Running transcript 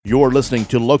You're listening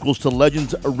to Locals to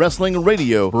Legends Wrestling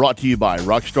Radio, brought to you by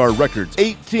Rockstar Records,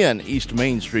 810 East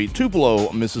Main Street, Tupelo,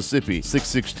 Mississippi,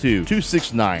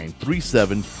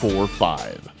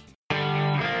 662-269-3745.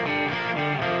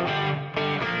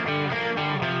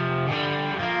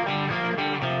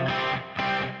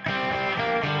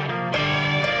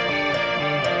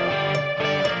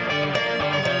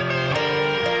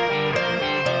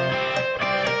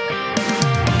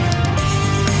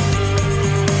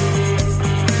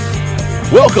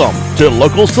 Welcome to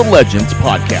Locals to Legends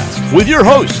podcast with your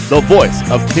host, the voice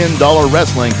of $10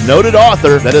 Wrestling, noted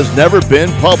author that has never been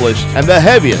published, and the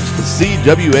heaviest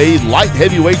CWA light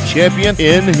heavyweight champion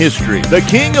in history, the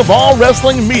king of all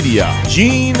wrestling media,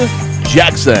 Gene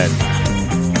Jackson.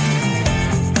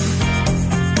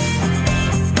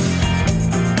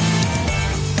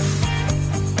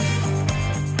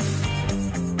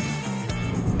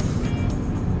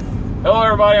 Hello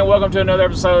everybody and welcome to another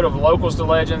episode of Locals to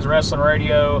Legends Wrestling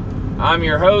Radio. I'm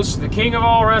your host, the king of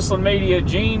all wrestling media,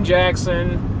 Gene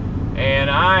Jackson,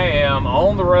 and I am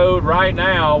on the road right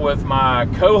now with my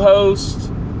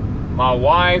co-host, my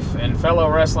wife, and fellow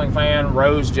wrestling fan,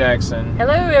 Rose Jackson.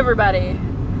 Hello everybody.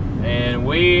 And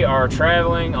we are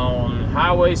traveling on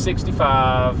Highway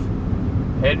 65,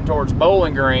 heading towards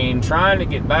Bowling Green, trying to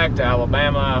get back to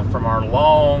Alabama from our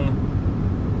long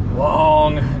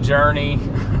journey.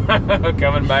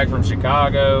 Coming back from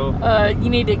Chicago. You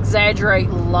need to exaggerate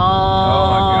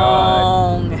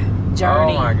long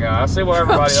journey. Oh my god. I see why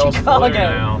everybody else flew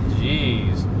now.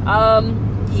 Jeez.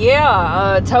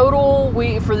 Total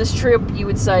for this trip you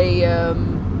would say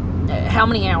how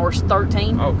many hours?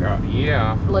 13? Oh god,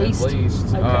 yeah. At least.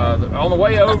 Okay. On the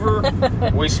way over,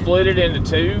 we split it into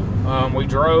two. We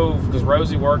drove, because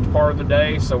Rosie worked part of the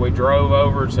day, so we drove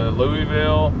over to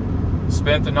Louisville,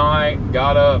 spent the night,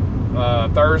 got up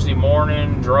Thursday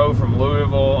morning, drove from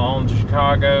Louisville on to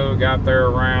Chicago, got there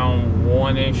around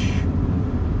 1-ish,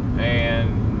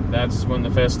 and that's when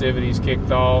the festivities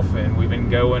kicked off, and we've been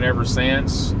going ever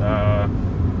since.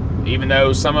 Even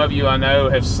though some of you I know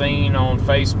have seen on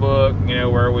Facebook,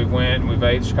 where we went and we've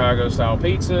ate Chicago-style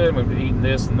pizza, and we've been eating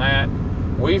this and that.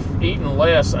 We've eaten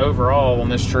less overall on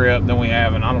this trip than we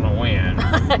have in I don't know when.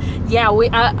 Yeah, we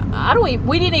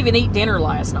didn't even eat dinner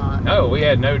last night. No, we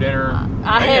had no dinner.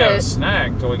 I had a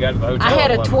snack till we got to the hotel. I had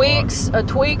a Twix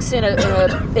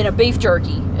and a beef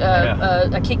jerky,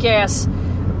 a kick-ass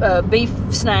beef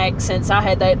snack, since I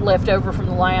had that left over from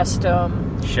the last.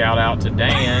 Shout out to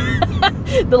Dan.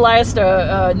 The last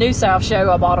New South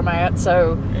show I bought them at.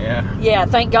 So yeah,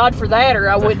 thank God for that, or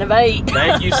I wouldn't have ate.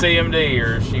 Thank you, CMD,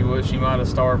 or she might have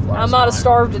starved last night. I might have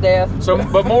starved to death. So,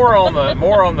 but more on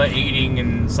the eating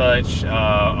and such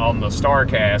on the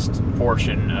StarCast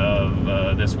portion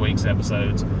of this week's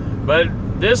episodes. But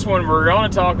this one we're going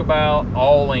to talk about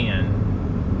All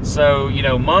In. So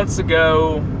months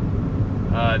ago,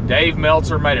 Dave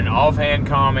Meltzer made an offhand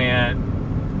comment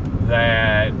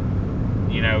that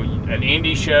an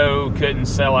indie show couldn't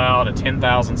sell out a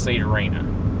 10,000 seat arena,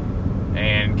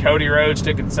 and Cody Rhodes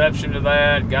took exception to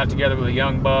that, got together with the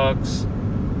Young Bucks.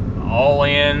 All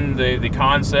In, the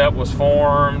concept was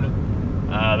formed.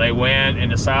 They went and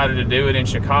decided to do it in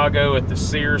Chicago at the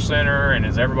Sears Center, and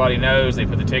as everybody knows, they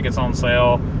put the tickets on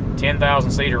sale.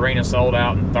 10,000 seat arena sold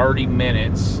out in 30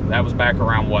 minutes. That was back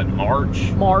around March,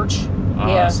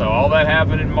 yeah. So all that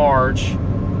happened in March.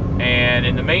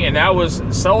 And that was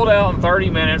sold out in 30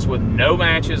 minutes with no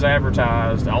matches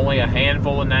advertised. Only a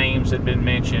handful of names had been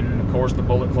mentioned. Of course, the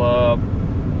Bullet Club,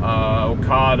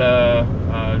 Okada,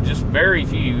 just very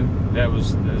few that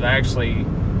was actually,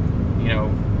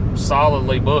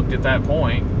 solidly booked at that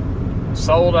point.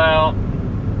 Sold out,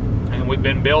 and we've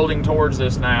been building towards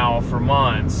this now for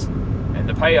months. And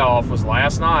the payoff was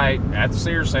last night at the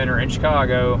Sears Center in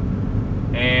Chicago.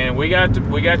 And we got to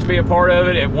be a part of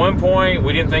it. At one point,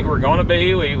 we didn't think we were going to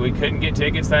be. We couldn't get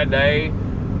tickets that day,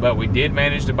 but we did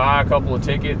manage to buy a couple of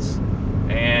tickets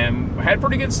and had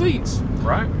pretty good seats,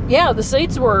 right? Yeah, the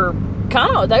seats were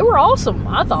they were awesome,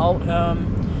 I thought.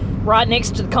 Right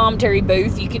next to the commentary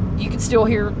booth, you could still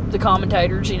hear the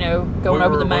commentators, going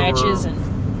over the matches. And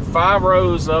 5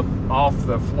 rows up off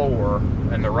the floor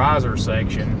in the riser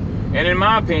section. And in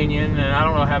my opinion, and I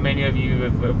don't know how many of you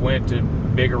have went to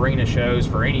big arena shows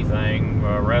for anything,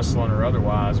 wrestling or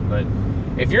otherwise, but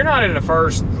if you're not in the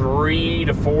first 3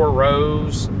 to 4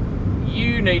 rows,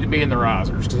 you need to be in the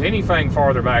risers, because anything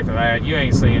farther back than that, you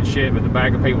ain't seeing shit but the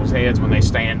back of people's heads when they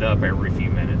stand up every few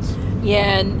minutes.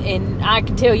 Yeah, and I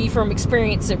can tell you from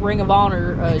experience at Ring of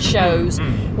Honor shows,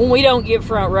 when we don't get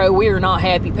front row, we are not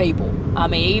happy people. I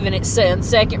mean, even at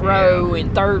second row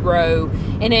and third row.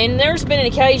 And then there's been an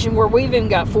occasion where we've even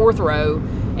got fourth row,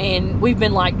 And we've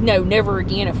been like, no, never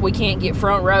again. If we can't get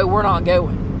front row, we're not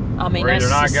going. I mean, we're either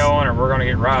not going or we're going to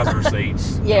get riser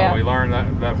seats. Yeah. So we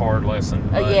learned that hard lesson.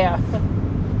 Yeah.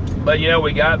 But,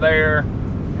 we got there,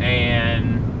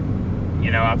 and,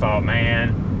 I thought,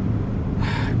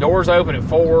 man, doors open at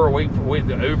 4.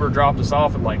 The Uber dropped us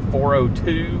off at like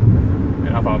 4:02.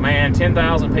 And I thought, man,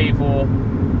 10,000 people.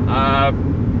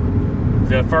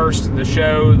 The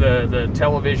show, the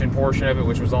television portion of it,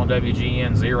 which was on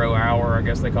WGN 0 hour, I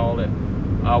guess they called it,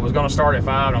 was going to start at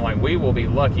 5. And I'm like, we will be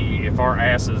lucky if our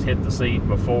asses hit the seat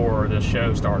before the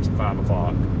show starts at 5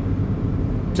 o'clock.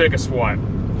 Took us,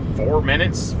 4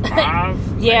 minutes?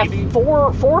 5? Yeah, maybe?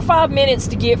 4 or 5 minutes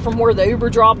to get from where the Uber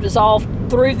dropped us off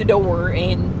through the door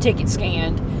and ticket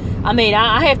scanned. I mean,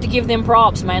 I have to give them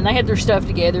props, man. They had their stuff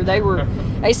together.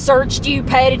 They searched you,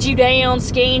 patted you down,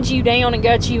 scanned you down, and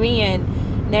got you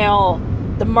in. Now,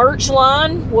 the merch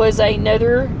line was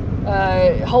another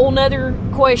whole nother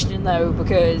question, though,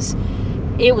 because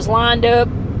it was lined up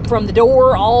from the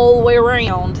door all the way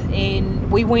around, and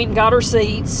we went and got our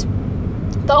seats.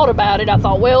 Thought about it. I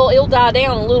thought, well, it'll die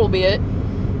down a little bit.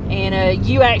 And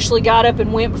you actually got up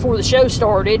and went before the show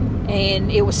started,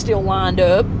 and it was still lined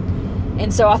up.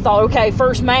 And so I thought, okay,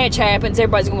 first match happens,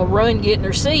 everybody's going to run, get in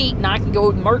their seat, and I can go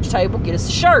to the merch table, get us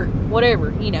a shirt,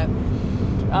 whatever, No,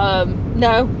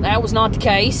 that was not the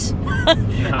case.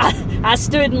 I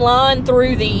stood in line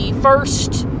through the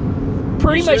first,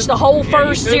 pretty much the whole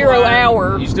first 0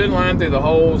 hour. You stood in line through the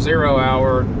whole 0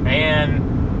 hour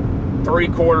and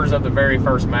 3/4 of the very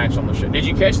first match on the show. Did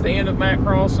you catch the end of Matt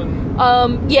Cross?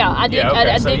 Yeah, I did. Yeah,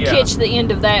 okay. I did catch the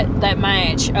end of that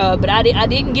match, but I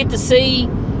didn't get to see.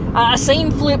 I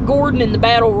seen Flip Gordon in the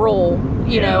Battle Royal.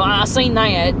 I seen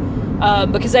that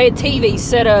because they had TVs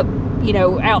set up,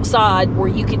 outside where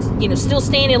you could, still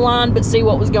stand in line but see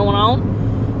what was going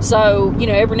on. So,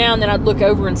 every now and then I'd look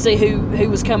over and see who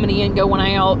was coming in, going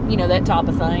out, that type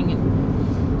of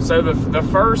thing. So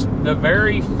the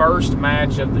very first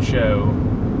match of the show,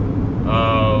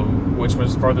 which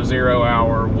was for the 0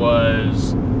 hour,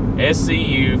 was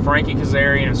SCU, Frankie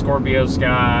Kazarian and Scorpio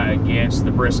Sky against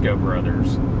the Briscoe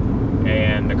brothers.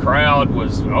 And the crowd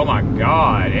was, oh my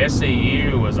God,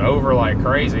 SCU was over like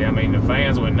crazy. I mean, the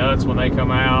fans went nuts when they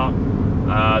come out.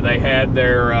 They had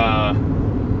their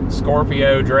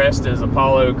Scorpio dressed as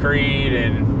Apollo Creed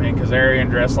and Kazarian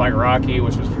dressed like Rocky,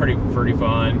 which was pretty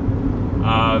fun.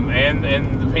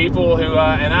 And the people who,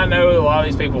 and I know a lot of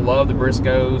these people love the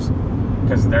Briscoes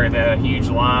because they're a huge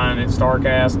line at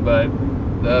StarCast, but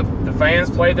the fans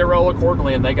played their role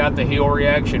accordingly, and they got the heel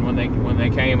reaction when they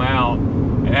came out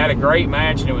and had a great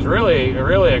match. And it was really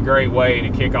a great way to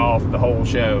kick off the whole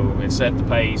show and set the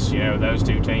pace, those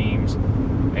two teams.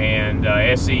 And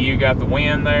SCU got the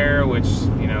win there, which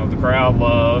the crowd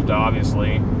loved,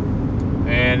 obviously.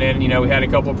 And then, we had a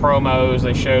couple of promos.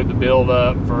 They showed the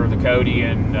build-up for the Cody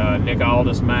and Nick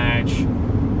Aldis match.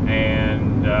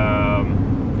 And,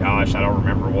 gosh, I don't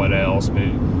remember what else. But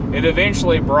it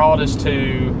eventually brought us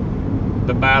to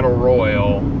the Battle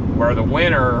Royal, where the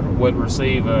winner would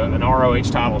receive an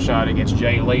ROH title shot against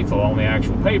Jay Lethal on the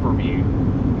actual pay-per-view.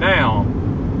 Now,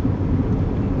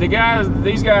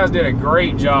 these guys did a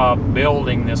great job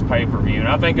building this pay-per-view, and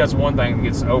I think that's one thing that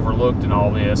gets overlooked in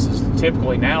all this is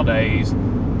typically nowadays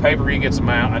pay-per-view gets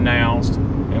announced,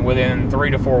 and within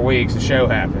 3 to 4 weeks the show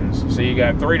happens. So you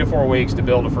got 3 to 4 weeks to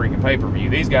build a freaking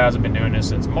pay-per-view. These guys have been doing this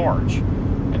since March,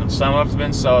 and some of it's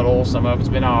been subtle, some of it's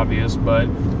been obvious, but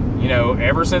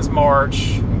ever since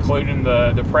March, including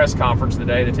the press conference the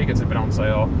day the tickets have been on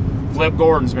sale, Flip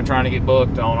Gordon's been trying to get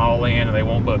booked on All In, and they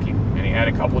won't book him. And he had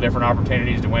a couple of different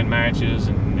opportunities to win matches,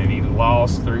 and he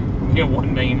lost through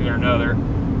one means or another.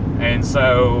 And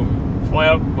so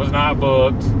Flip was not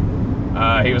booked.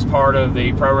 He was part of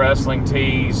the Pro Wrestling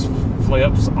Tees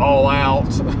Flip's All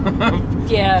Out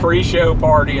pre-show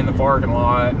party in the parking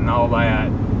lot and all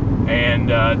that. And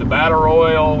the Battle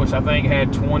Royal, which I think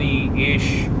had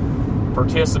 20-ish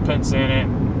participants in it,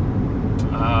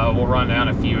 we'll run down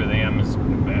a few of them as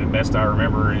best I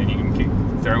remember, and you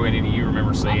can throw any that you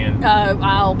remember seeing.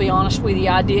 I'll be honest with you,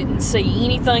 I didn't see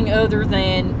anything other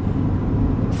than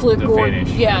Flip Gordon.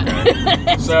 Finish. Yeah.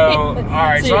 Okay. So, all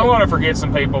right, so I'm going to forget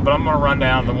some people, but I'm going to run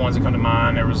down the ones that come to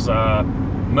mind. There was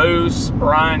Moose,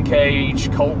 Brian Cage,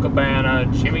 Colt Cabana,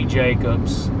 Jimmy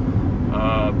Jacobs,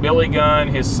 Billy Gunn,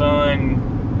 his son,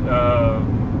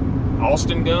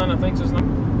 Austin Gunn, I think's his name,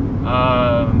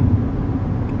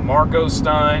 Marco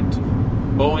Stunt,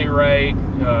 Bully Ray,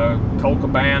 Colt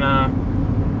Cabana,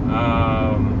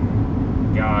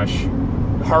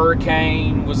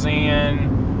 Hurricane was in,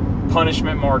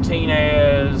 Punishment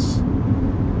Martinez.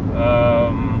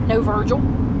 No Virgil.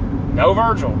 No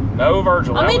Virgil.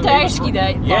 I meant to ask you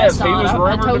that. Yes, last he was night.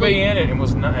 rumored totally... to be in it and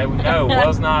was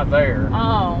not there.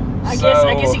 Oh, I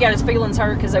guess he got his feelings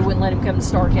hurt because they wouldn't let him come to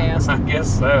StarCast. I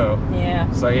guess so. Yeah.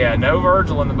 So yeah, no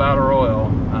Virgil in the Battle Royal.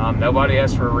 Nobody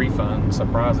asked for a refund,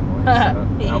 surprisingly. So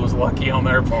I was lucky on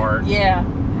their part. Yeah.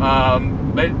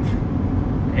 But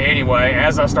anyway,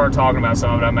 as I start talking about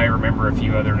some of it, I may remember a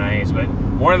few other names. But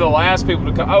one of the last people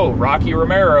to come, Rocky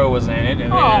Romero was in it,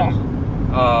 and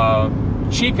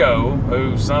then Chico,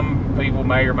 who some people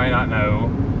may or may not know,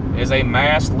 is a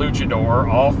masked luchador,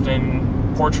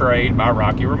 often portrayed by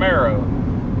Rocky Romero.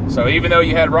 So even though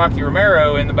you had Rocky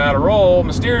Romero in the Battle Royal,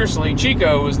 mysteriously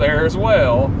Chico was there as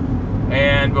well.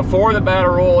 And before the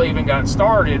Battle Royal even got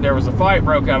started, there was a fight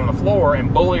broke out on the floor,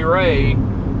 and Bully Ray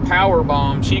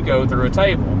powerbombed Chico through a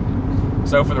table.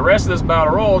 So for the rest of this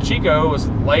Battle Royal, Chico was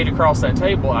laid across that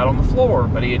table out on the floor,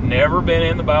 but he had never been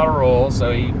in the Battle Royal,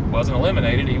 so he wasn't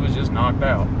eliminated, he was just knocked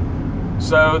out.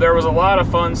 So there was a lot of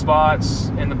fun spots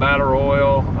in the Battle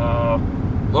Royal.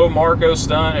 Little Marco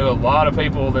stunt, who a lot of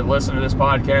people that listen to this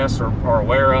podcast are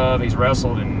aware of. He's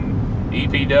wrestled in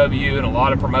EPW and a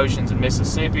lot of promotions in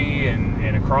Mississippi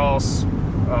and across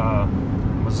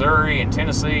Missouri and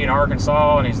Tennessee and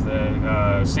Arkansas, and he's the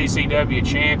CCW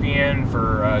champion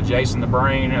for Jason the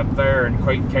Brain up there in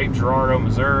Cape Girardeau,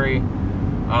 Missouri.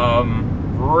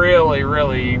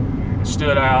 Really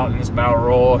stood out in this Battle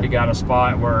Royal. He got a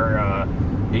spot where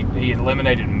he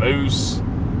eliminated Moose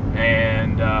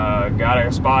and got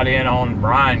a spot in on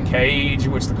Brian Cage,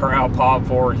 which the crowd popped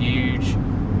for huge,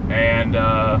 and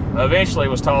eventually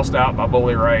was tossed out by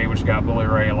Bully Ray, which got Bully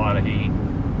Ray a lot of heat.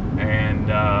 And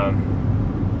a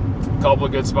couple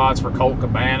of good spots for Colt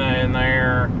Cabana in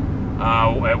there.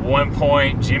 At one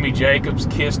point, Jimmy Jacobs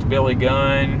kissed Billy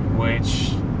Gunn,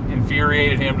 which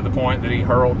infuriated him to the point that he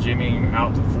hurled Jimmy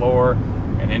out to the floor.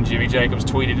 And then Jimmy Jacobs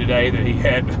tweeted today that he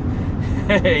had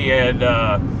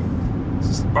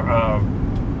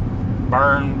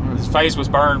burned, his face was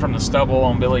burned from the stubble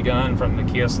on Billy Gunn from the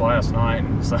kiss last night.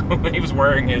 And so he was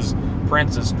wearing his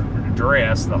princess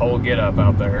dress, the whole get-up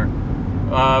out there.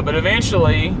 But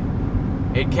eventually,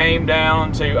 it came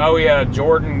down to,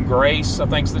 Jordan Grace, I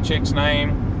think's the chick's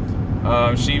name.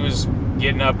 She was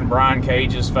getting up in Brian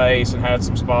Cage's face and had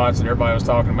some spots that everybody was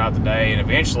talking about today. And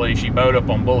eventually, she bowed up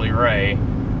on Bully Ray,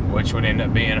 which would end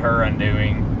up being her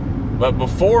undoing. But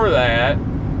before that,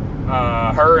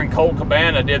 her and Colt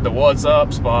Cabana did the What's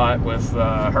Up spot with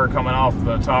her coming off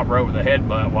the top rope with a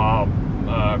headbutt while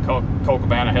Colt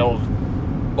Cabana held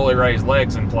Bully Ray's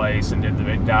legs in place and did the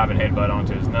big diving headbutt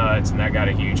onto his nuts, and that got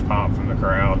a huge pop from the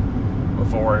crowd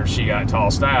before she got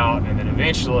tossed out. And then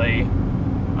eventually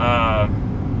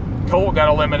Colt got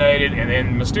eliminated, and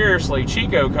then mysteriously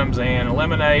Chico comes in,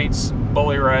 eliminates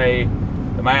Bully Ray,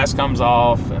 the mask comes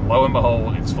off, and lo and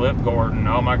behold, it's Flip Gordon.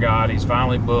 Oh my God, he's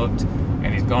finally booked,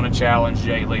 and he's going to challenge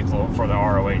Jay Lethal for the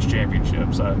ROH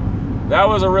Championship. So that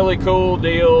was a really cool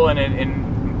deal, and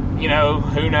you know,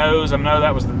 who knows? I know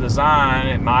that was the design.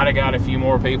 It might have got a few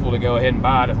more people to go ahead and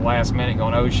buy it at the last minute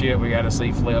going, oh shit, we got to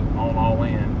see Flip on All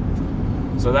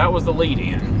In. So that was the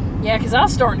lead-in. Yeah, because I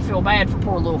was starting to feel bad for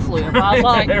poor little Flip. I was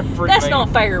like, that's not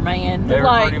fair, man. They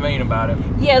were pretty mean about it.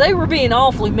 Yeah, they were being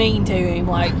awfully mean to him.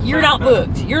 Like, you're not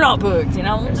booked. You're not booked. You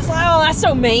know, I'm just like, oh, that's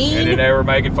so mean. And then they were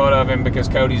making fun of him because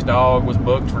Cody's dog was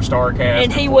booked for StarCast.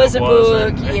 And he wasn't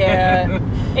booked, yeah.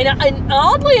 and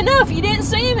oddly enough, you didn't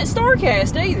see him at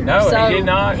StarCast either. No, so he did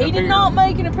not. He did not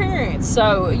make an appearance.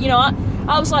 So, you know,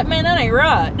 I was like, man, that ain't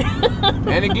right.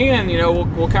 And again, you know,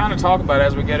 we'll kind of talk about it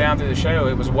as we go down through the show.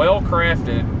 It was well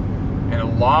crafted. And a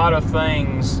lot of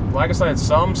things, like I said,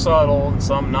 some subtle and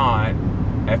some not,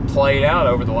 have played out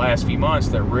over the last few months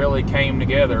that really came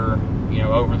together, you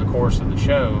know, over the course of the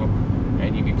show.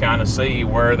 And you can kind of see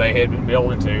where they had been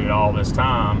building to all this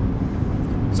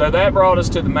time. So that brought us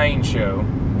to the main show.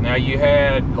 Now you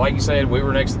had, like you said, we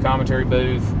were next to the commentary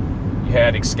booth. You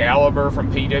had Excalibur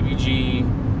from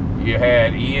PWG. You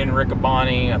had Ian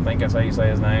Riccaboni, I think that's how you say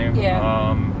his name,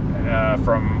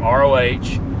 from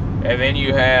ROH. And then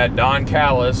you had Don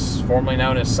Callis, formerly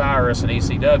known as Cyrus in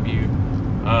ECW,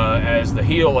 as the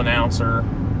heel announcer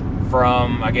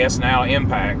from, I guess now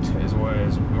Impact is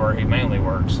where he mainly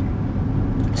works.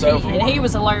 So he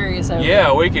was hilarious over there.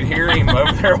 there. We could hear him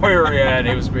over there where we were at.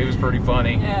 It was pretty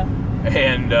funny. Yeah.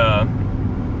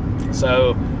 And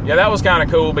so, yeah, that was kind of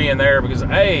cool being there because,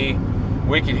 A,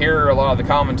 we could hear a lot of the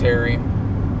commentary,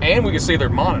 and we could see their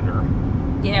monitor.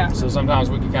 Yeah. So sometimes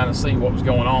we could kind of see what was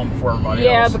going on before everybody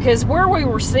else. Yeah, because where we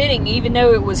were sitting, even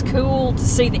though it was cool to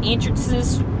see the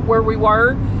entrances where we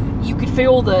were, you could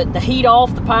feel the heat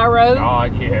off the pyro.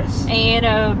 God, yes. And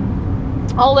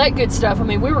all that good stuff. I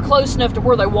mean, we were close enough to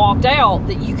where they walked out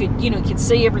that you could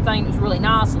see everything was really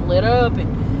nice and lit up,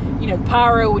 and the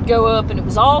pyro would go up, and it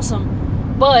was awesome.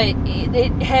 But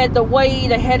it had the way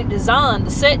they had it designed,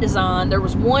 the set design. There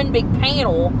was one big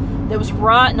panel that was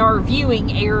right in our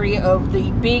viewing area of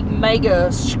the big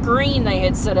mega screen they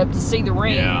had set up to see the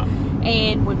ring. Yeah.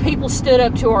 And when people stood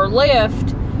up to our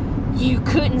left, you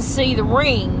couldn't see the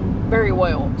ring very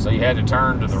well. So you had to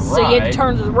turn to the right. So you had to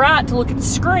turn to the right to look at the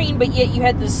screen, but yet you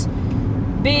had this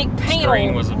big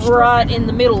panel right in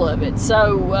the middle of it.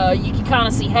 So you could kind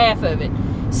of see half of it.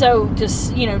 So to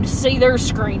see their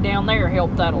screen down there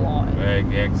helped that a lot.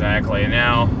 Exactly. And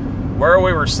now, where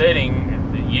we were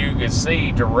sitting, you could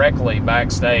see directly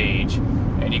backstage,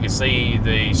 and you could see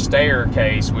the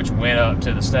staircase which went up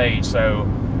to the stage. So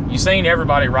you seen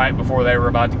everybody right before they were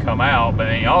about to come out, but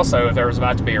then also if there was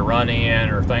about to be a run-in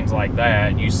or things like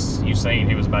that, you seen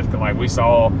he was about to come. Like we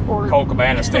saw Cole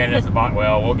Cabana standing at the bottom.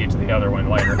 Well, we'll get to the other one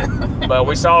later. But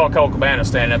we saw Cole Cabana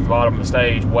standing at the bottom of the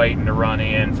stage waiting to run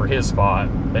in for his spot.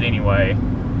 But anyway.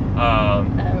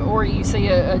 Or you see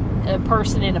a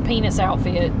person in a penis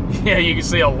outfit. Yeah, you can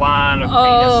see a line of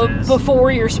penises.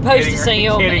 Before you're supposed to see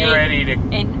them. Getting ready to...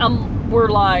 And we're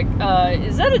like,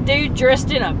 is that a dude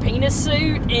dressed in a penis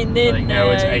suit? And then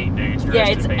no, it's 8 dudes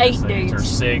dressed in penis suits. Dudes. Or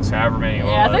 6, however many it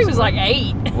was. Yeah, I think it was like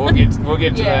 8. We'll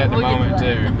get to that in a moment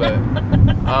too. But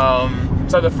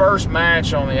so the first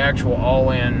match on the actual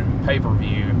All-In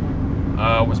pay-per-view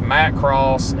was Matt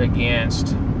Cross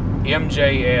against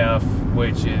MJF,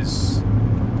 which is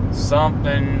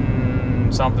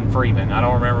something Freeman. I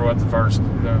don't remember what the first.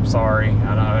 I'm sorry.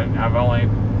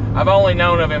 I've only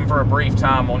known of him for a brief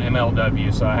time on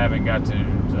MLW, so I haven't got to.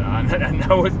 I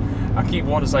know it. I keep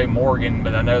wanting to say Morgan,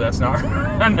 but I know that's not.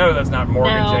 I know that's not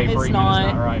Morgan J. Freeman. It's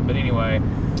not right. But anyway,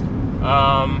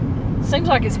 seems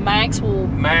like it's Maxwell.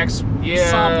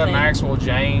 Something. Maxwell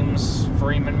James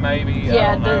Freeman, maybe.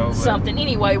 Yeah, I don't know, something.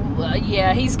 Anyway,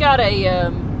 he's got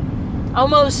a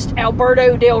almost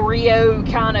Alberto Del Rio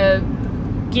kind of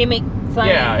gimmick thing.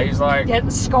 Yeah, he's like got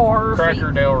the scarf.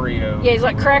 Cracker Del Rio. Yeah, he's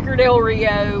like Cracker Del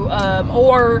Rio,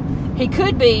 or he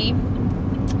could be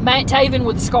Matt Taven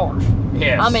with a scarf.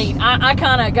 Yes. I mean, I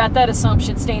kind of got that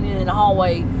assumption standing in the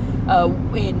hallway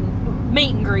in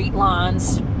meet and greet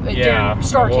lines during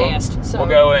StarCast. We'll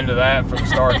go into that for the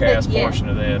StarCast portion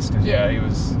of this,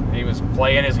 because he was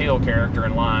playing his heel character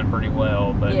in line pretty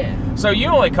well. But so you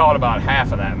only caught about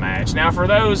half of that match. Now, for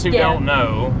those who don't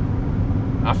know,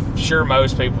 I'm sure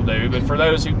most people do, but for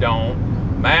those who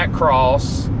don't, Matt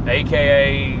Cross,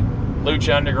 a.k.a.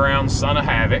 Lucha Underground Son of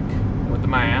Havoc with the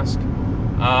mask,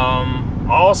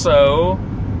 also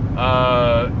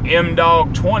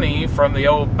M-Dog 20 from the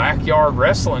old Backyard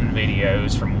Wrestling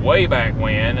videos from way back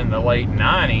when in the late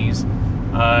 90s.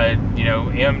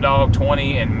 M-Dog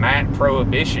 20 and Matt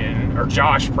Prohibition, or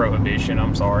Josh Prohibition,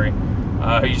 I'm sorry,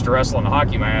 who used to wrestle in the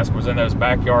hockey mask, was in those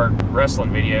Backyard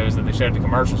Wrestling videos that they showed the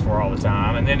commercials for all the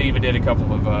time, and then even did a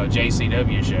couple of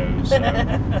JCW shows. So,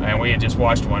 and we had just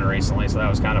watched one recently, so that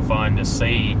was kind of fun to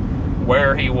see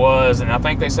where he was. And I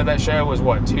think they said that show was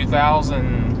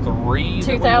 2003?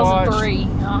 2003.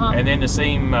 And then to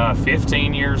see him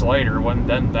 15 years later,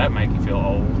 doesn't that make you feel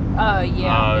old?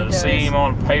 To see him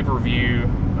on pay-per-view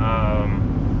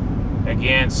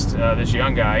against this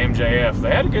young guy, MJF.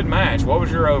 They had a good match. What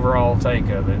was your overall take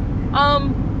of it?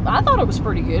 I thought it was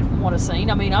pretty good from what I've seen.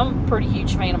 I mean, I'm a pretty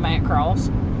huge fan of Matt Cross.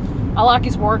 I like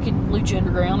his work in Lucha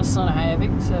Underground, Son of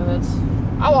Havoc, so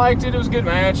I liked it. It was a good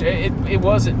match. It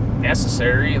wasn't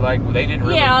necessary. Like, they didn't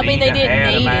really need to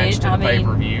add a match to the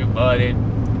pay-per-view, but it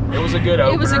was a good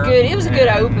opener. It was a good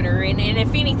opener, and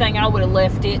if anything, I would have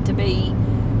left it to be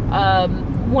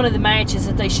one of the matches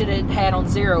that they should have had on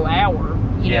 0 Hour.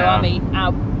 I mean, I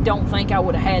don't think I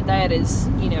would have had that as, I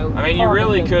mean, you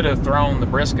really could have thrown the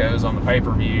Briscoes on the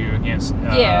pay-per-view against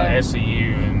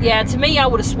SCU. To me, I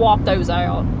would have swapped those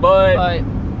out. But like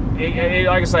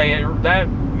I say, that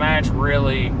match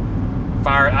really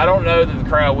fired. I don't know that the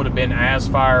crowd would have been as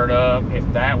fired up if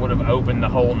that would have opened the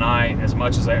whole night as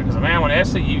much as that. Because, man, when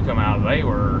SCU come out, they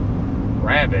were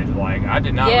rabid. Like, I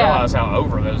did not realize how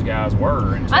over those guys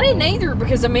were. I didn't either,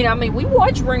 because I mean, we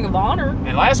watched Ring of Honor,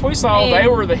 and last we saw, they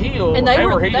were the heel, and they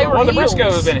were heels. Well, the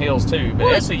Briscoes have been heels too,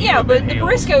 but SCU have been heels.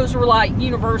 The Briscoes were like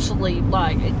universally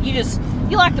like you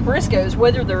like the Briscoes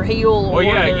whether they're heel or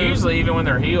usually even when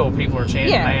they're heel, people are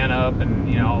chanting man up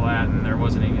and all that, and there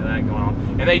wasn't any of that going on.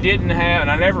 And they didn't have, and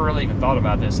I never really even thought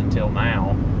about this until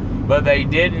now, but they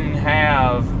didn't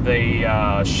have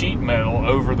the sheet metal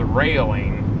over the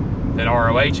railing that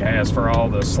ROH has for all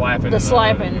the slapping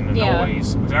and the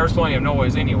noise. There was plenty of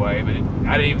noise anyway, but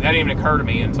that didn't even occur to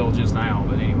me until just now.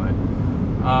 But anyway,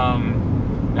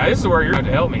 Now, this is where you're going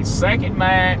to help me. Second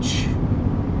match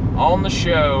on the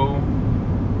show,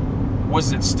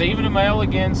 was it Stephen Amell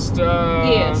against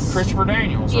yes. Christopher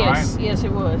Daniels, yes. right? Yes,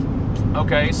 it was.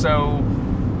 Okay, so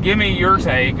give me your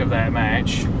take of that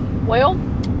match. Well,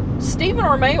 Stephen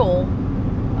Amell,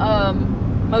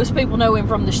 most people know him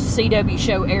from the CW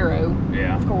show Arrow,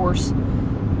 Yeah. of course.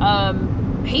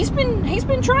 He's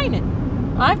been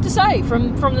training, I have to say,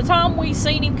 from the time we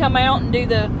seen him come out and do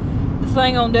the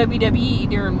thing on WWE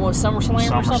during SummerSlam or something.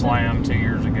 SummerSlam 2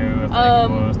 years ago, I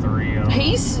think it was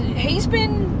 3. He's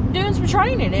been doing some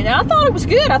training, and I thought it was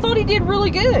good. I thought he did really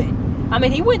good. I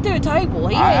mean, he went through a table.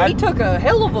 He took a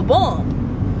hell of a bump.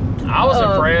 I was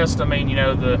impressed. I mean,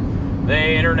 the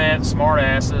internet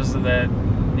smartasses that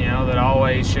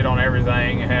always shit on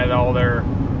everything had all their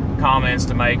comments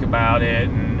to make about it,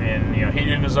 and he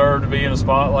didn't deserve to be in a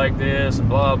spot like this, and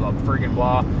blah blah freaking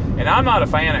blah. And I'm not a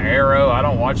fan of Arrow. I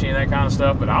don't watch any of that kind of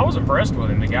stuff, but I was impressed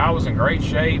with him. The guy was in great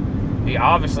shape. He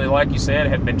obviously, like you said,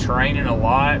 had been training a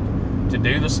lot to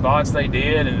do the spots they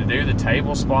did and to do the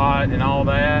table spot and all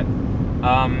that.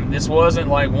 This wasn't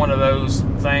like one of those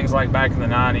things like back in the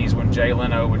 90s when Jay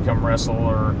Leno would come wrestle,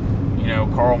 or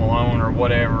Karl Malone or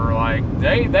whatever. Like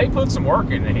they put some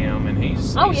work into him, and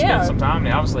he's spent some time.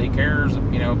 And obviously he cares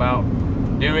about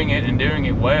doing it and doing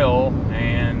it well,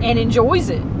 and enjoys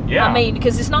it. Yeah, I mean,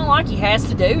 because it's not like he has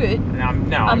to do it.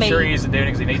 I'm sure he isn't doing it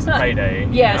because he needs the payday.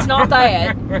 Yeah, it's not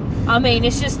that. I mean,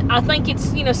 it's just, I think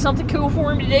it's something cool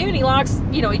for him to do, and he likes,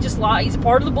 he's a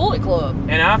part of the Bullet Club.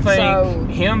 And I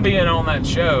think him being on that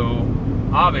show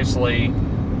obviously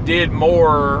did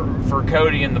more for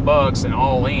Cody and the Bucks and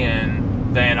All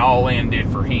In than All In did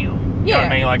for him. You know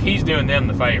what I mean? Like, he's doing them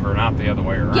the favor, not the other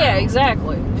way around. Yeah,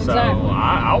 exactly. So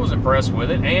I was impressed with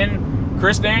it, and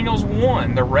Chris Daniels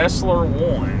won. The wrestler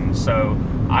won. So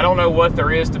I don't know what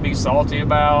there is to be salty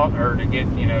about or to get,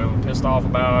 pissed off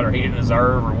about, or he didn't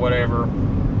deserve or whatever.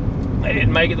 They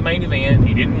didn't make it the main event.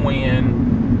 He didn't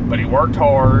win, but he worked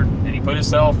hard, and he put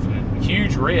himself at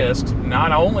huge risks.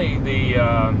 Not only the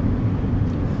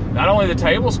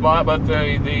table spot, but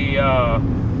the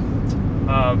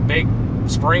big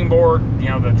springboard,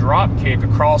 the drop kick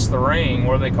across the ring.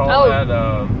 What do they call that?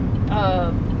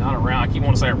 Not around. I keep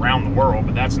wanting to say around the world,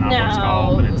 but that's not what it's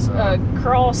called. But it's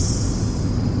cross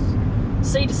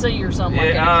sea to sea or something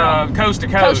like that. Coast to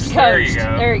coast. Coast to coast. There you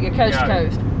go. There you go. Coast to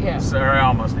coast. Yeah. So I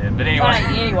almost did, but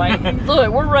anyway.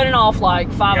 Look, we're running off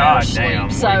like 5 hours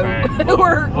sleep, so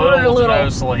we're a little no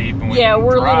sleep. And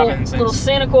we're a little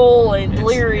cynical and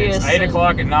delirious. It's 8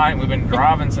 o'clock at night. And we've been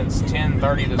driving since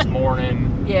 10:30 this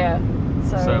morning. Yeah.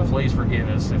 So please forgive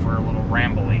us if we're a little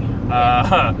rambly.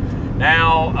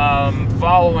 Now,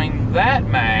 following that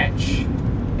match,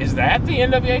 is that the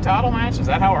NWA title match? Is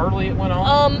that how early it went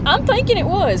on? I'm thinking it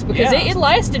was, because it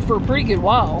lasted for a pretty good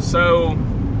while. So,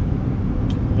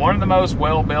 one of the most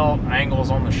well-built angles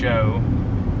on the show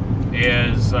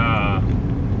is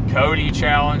Cody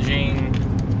challenging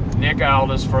Nick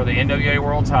Aldis for the NWA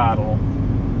World title.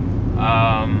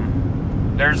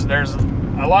 There's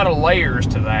a lot of layers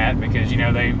to that, because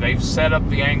they've set up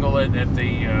the angle at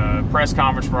the press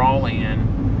conference for All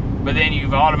In, but then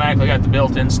you've automatically got the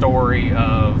built-in story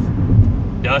of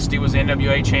Dusty was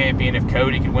NWA champion. If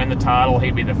Cody could win the title,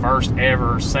 he'd be the first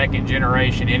ever second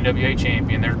generation NWA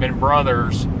champion. There's been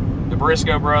brothers, the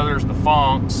Briscoe brothers, the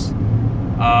Funks,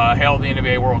 held the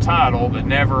NWA World title, but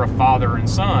never a father and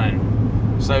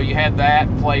son. So you had that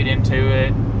played into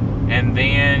it, and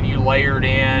then you layered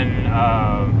in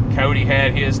Cody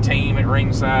had his team at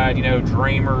ringside,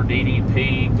 Dreamer,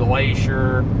 DDP,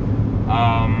 Glacier,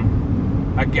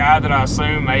 a guy that I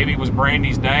assume maybe was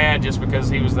Brandy's dad just because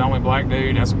he was the only black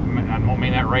dude. I don't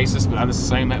mean that racist, but I just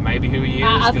assume that may be who he is.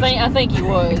 I think he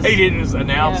was. They didn't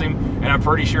announce him, and I'm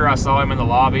pretty sure I saw him in the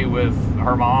lobby with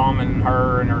her mom and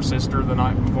her sister the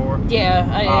night before.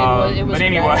 Yeah, it was. But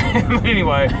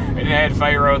anyway, and it had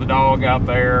Pharaoh the dog out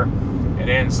there, and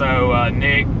then so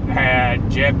Nick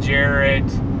had Jeff Jarrett,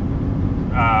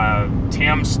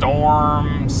 Tim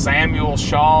Storm, Samuel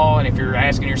Shaw, and if you're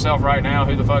asking yourself right now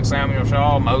who the fuck Samuel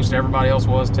Shaw, most everybody else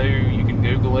was too. You can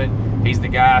Google it. He's the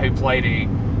guy who played a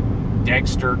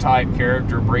Dexter type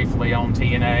character briefly on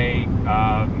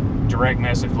TNA. Direct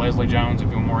message Leslie Jones if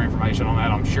you want more information on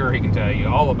that. I'm sure he can tell you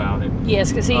all about it. Yes,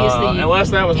 because he is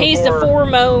the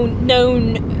foremost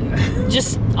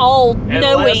just all knowing.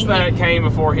 Unless that came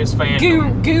before his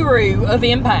fandom. Guru of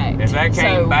Impact. If that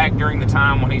came back during the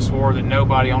time when he swore that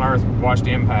nobody on earth watched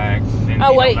Impact, then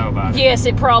don't know about it. Yes,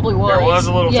 it probably was. There was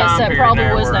a little time period. Yes, that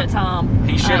probably was that time.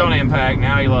 He shit on Impact,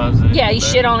 now he loves it. Yeah, he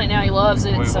shit on it, now he loves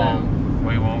it.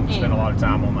 We won't spend a lot of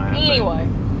time on that. Anyway.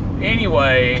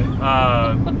 Anyway,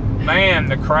 man,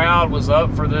 the crowd was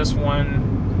up for this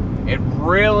one. It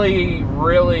really,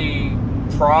 really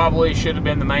probably should have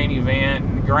been the main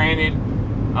event. Granted,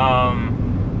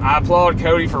 I applaud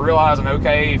Cody for realizing,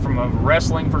 okay, from a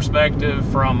wrestling perspective,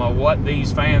 from a what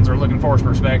these fans are looking for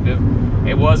perspective,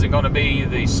 it wasn't going to be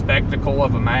the spectacle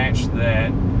of a match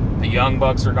that the Young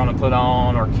Bucks are going to put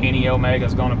on or Kenny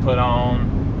Omega's going to put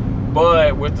on.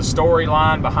 But with the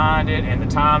storyline behind it and the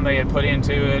time they had put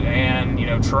into it and, you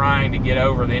know, trying to get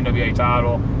over the NWA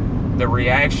title, the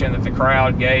reaction that the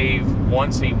crowd gave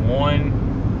once he won,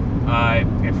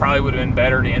 it probably would have been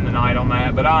better to end the night on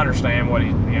that, but I understand what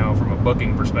from a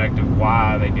booking perspective,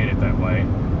 why they did it that way.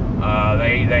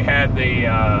 They had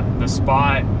the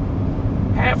spot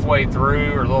halfway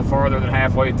through, or a little farther than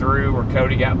halfway through, where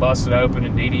Cody got busted open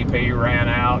and DDP ran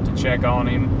out to check on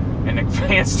him, and the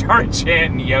fans started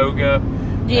chanting yoga.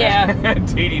 Yeah.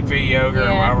 DDP yoga,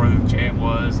 or whatever the chant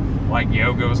was, like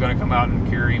yoga was going to come out and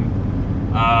cure him.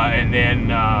 And then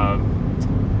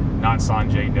not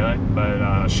Sanjay Dutt,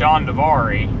 but Sean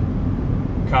Daivari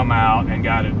come out and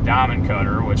got a diamond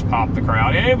cutter, which popped the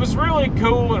crowd. And it was really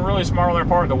cool and really smart on their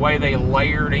part, the way they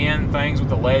layered in things with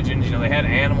the legends. You know, they had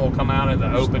Animal come out at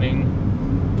the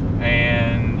opening,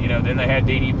 and, you know, then they had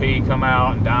DDP come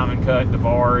out and diamond cut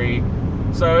Daivari.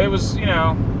 So it was, you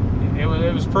know, it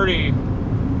was pretty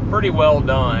well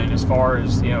done as far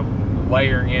as, you know,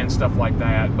 layering in stuff like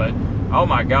that. But, oh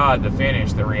my God, the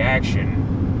finish, the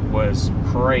reaction was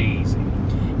crazy.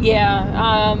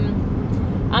 Yeah,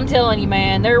 I'm telling you,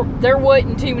 man, there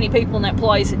wasn't too many people in that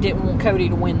place that didn't want Cody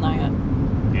to win that.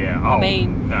 Yeah, I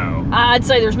mean, no. I'd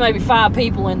say there's maybe 5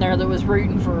 people in there that was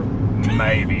rooting for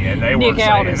maybe, and they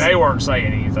weren't saying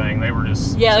anything. They were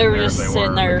just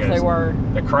sitting there if they were.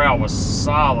 The crowd was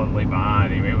solidly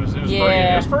behind him. It was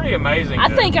pretty amazing. I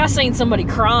think I seen somebody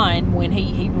crying when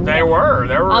he won. There were.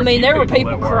 I mean, there were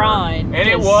people crying, and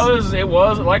it was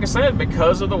like I said,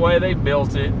 because of the way they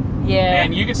built it. Yeah.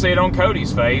 And you could see it on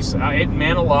Cody's face. It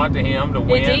meant a lot to him to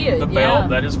win the belt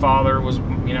that his father was,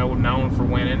 you know, known for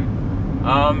winning.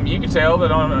 You could tell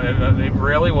that it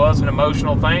really was an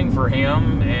emotional thing for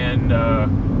him, and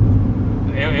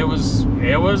it was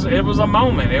a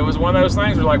moment. It was one of those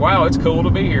things where, like, wow, it's cool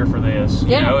to be here for this.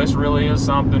 Yeah. You know, this really is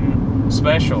something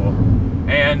special.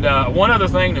 And one other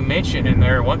thing to mention in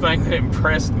there, one thing that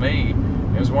impressed me,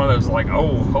 it was one of those, like,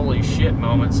 oh, holy shit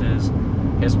moments, is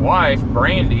his wife,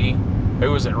 Brandy,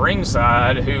 who was at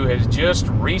ringside, who has just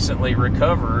recently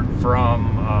recovered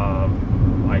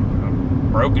from, like, a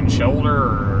broken shoulder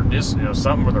or just, you know,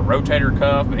 something with a rotator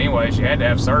cuff. But anyway, she had to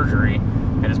have surgery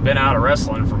and has been out of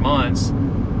wrestling for months.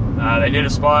 They did a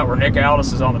spot where Nick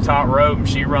Aldis is on the top rope, and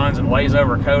she runs and lays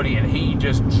over Cody, and he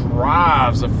just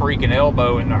drives a freaking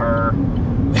elbow into her.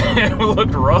 It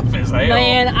looked rough as hell.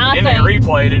 Man, and they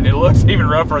replayed it, and it looked even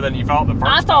rougher than you thought the first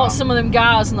time. I thought some of them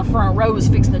guys in the front row was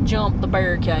fixing to jump the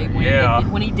barricade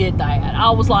when he did that.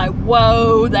 I was like,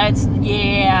 whoa, that's not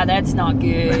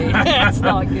good. That's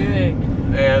not good.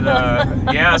 And,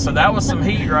 so that was some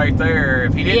heat right there.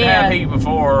 If he didn't have heat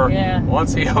before,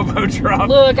 once he elbow dropped,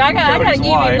 look, I gotta give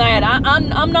him that.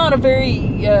 I'm not a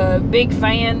very big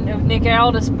fan of Nick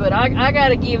Aldis, but I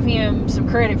gotta give him some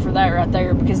credit for that right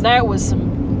there, because that was some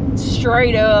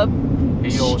straight up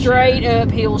heel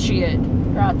shit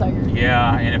right there.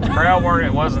 Yeah, and if the crowd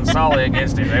wasn't solid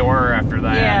against it, they were after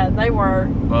that. Yeah, they were.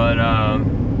 But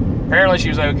apparently she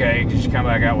was okay, because she come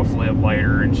back out with Flip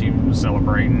later, and she was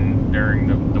celebrating during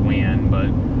the win.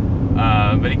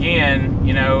 But again,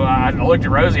 you know, I looked at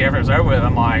Rosie after it was over with.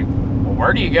 I'm like, well,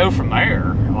 where do you go from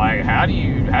there? Like, how do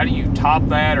you top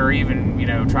that, or even, you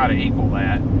know, try to equal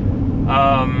that?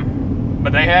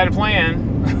 But they had a plan.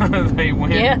 They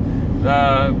went. Yeah.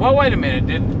 Well, wait a minute.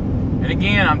 And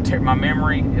again, my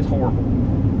memory is horrible.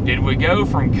 Did we go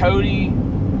from Cody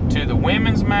to the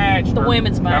women's match? The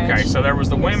women's match. Okay, so there was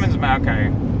the women's match.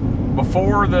 Okay,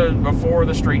 before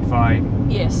the street fight.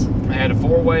 Yes. They had a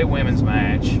 4-way women's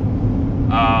match.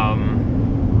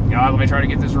 God, let me try to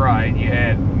get this right. You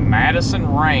had Madison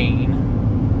Rain,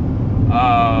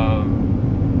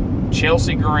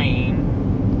 Chelsea Green,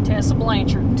 Tessa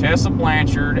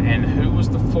Blanchard, and who was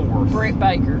the fourth? Britt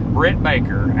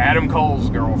Baker, Adam Cole's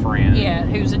girlfriend. Yeah,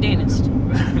 who's a dentist.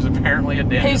 Who's apparently a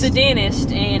dentist. Who's a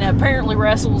dentist and apparently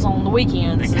wrestles on the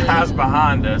weekends. The guys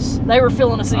behind us. They were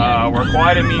filling us in. Were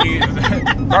quite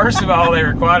amused. First of all, they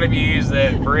were quite amused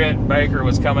that Britt Baker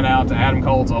was coming out to Adam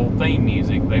Cole's old theme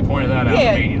music. They pointed that out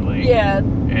immediately. Yeah.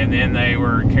 And then they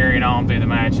were carrying on through the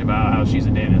match about how she's a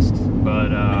dentist.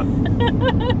 But,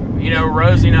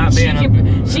 Rosey not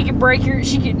being she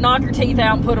could knock her teeth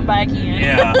out and put them back in.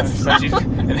 Yeah. So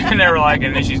and then they were like,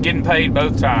 and then she's getting paid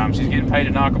both times. She's getting paid to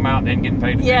knock them out and then getting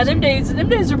paid to them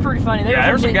dudes are pretty funny.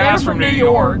 There's some guys from New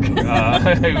York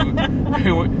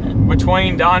who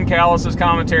between Don Callis's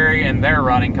commentary and their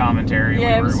running commentary,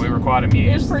 we were quite amused.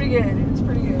 It was pretty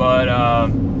good. But, I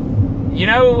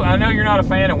know you're not a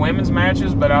fan of women's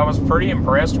matches, but I was pretty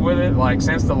impressed with it. Like,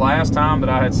 since the last time that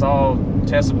I had saw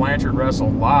Tessa Blanchard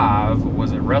wrestle live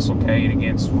was at WrestleCade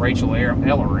against Rachel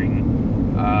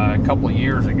Ellering a couple of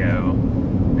years ago.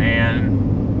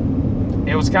 And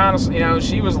it was kind of,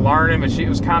 she was learning, but she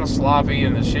was kind of sloppy,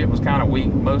 and the shit was kind of weak.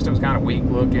 Most of it was kind of weak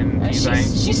looking.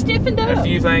 She stiffened up. A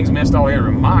few things missed all the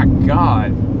other. My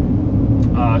God.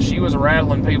 She was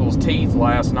rattling people's teeth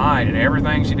last night, and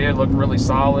everything she did looked really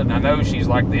solid. And I know she's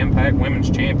like the Impact Women's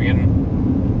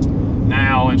Champion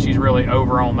now, and she's really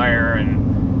over on there.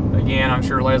 And again, I'm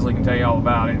sure Leslie can tell you all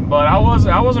about it. But I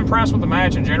was impressed with the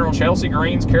match in general. Chelsea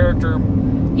Green's character.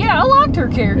 Yeah, I liked her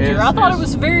character. I thought it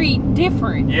was very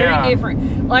different. Yeah. Very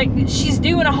different. Like, she's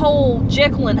doing a whole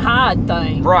Jekyll and Hyde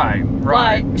thing. Right.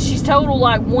 Like, she's total,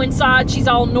 like, one side she's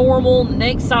all normal, and the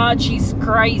next side she's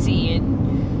crazy.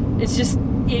 And it's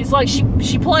like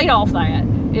she played off that.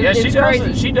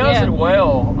 She does it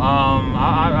well.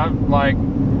 I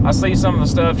see some of the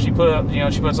stuff she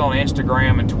puts on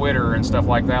Instagram and Twitter and stuff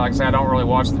like that. Like I said, I don't really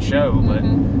watch the show, but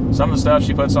some of the stuff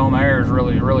she puts on there is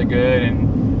really, really good.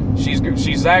 And she's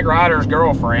Zack Ryder's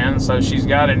girlfriend, so she's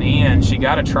got an in. She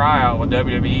got a tryout with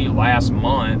WWE last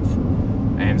month.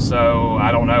 And so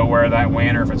I don't know where that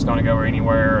went, or if it's going to go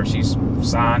anywhere, or if she's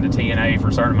signed to TNA for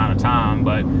a certain amount of time.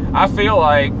 But I feel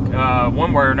like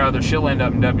one way or another she'll end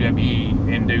up in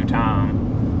WWE in due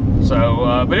time.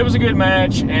 So, but it was a good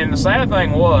match. And the sad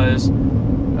thing was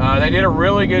they did a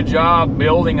really good job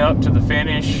building up to the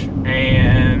finish.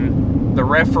 And the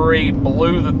referee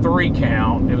blew the 3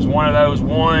 count. It was one of those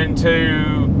 1,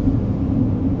 2,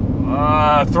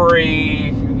 3,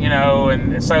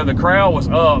 and so the crowd was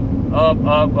up,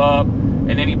 and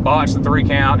then he botched the 3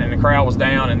 count, and the crowd was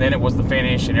down, and then it was the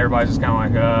finish, and everybody's just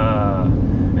kind of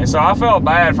like, And so I felt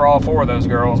bad for all 4 of those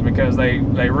girls because they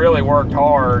really worked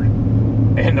hard,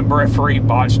 and the referee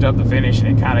botched up the finish,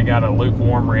 and it kind of got a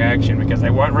lukewarm reaction because they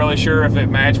weren't really sure if the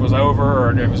match was over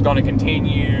or if it was going to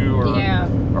continue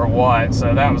or what.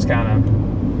 So that was kind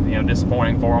of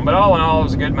disappointing for them. But all in all, it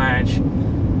was a good match.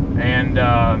 And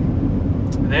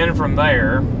then from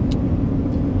there,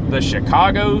 the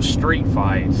Chicago Street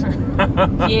Fight.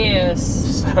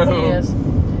 Yes.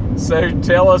 So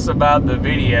tell us about the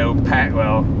video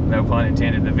well, no pun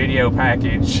intended, the video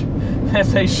package that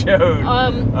they showed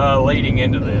leading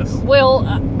into this. Well,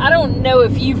 I don't know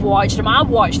if you've watched them. I've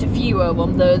watched a few of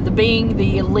them, the being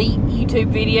the elite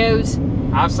YouTube videos.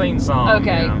 I've seen some.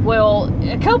 Okay, yeah. Well,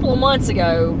 a couple of months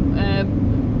ago,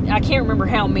 I can't remember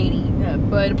how many,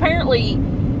 but apparently,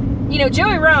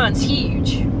 Joey Ryan's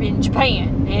huge in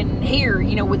Japan, and here,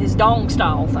 with his dong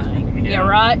style thing. Yeah,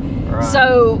 right?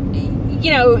 So,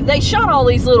 they shot all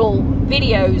these little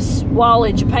videos while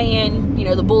in Japan,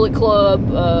 the Bullet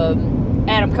Club,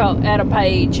 Adam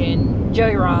Page, and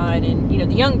Joey Ryan, and,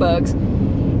 the Young Bucks.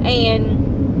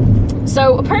 And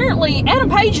so apparently Adam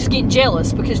Page is getting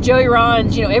jealous because Joey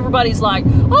Ryan's, everybody's like,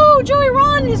 oh, Joey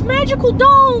Ryan, his magical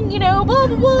dong, blah, blah,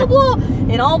 blah, blah.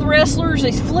 And all the wrestlers,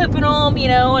 he's flipping them,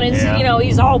 and it's,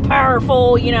 he's all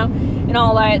powerful, and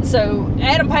all that. So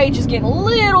Adam Page is getting a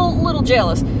little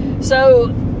jealous.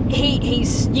 So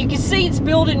he's you can see it's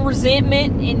building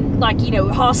resentment and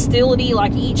hostility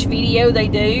like each video they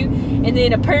do. And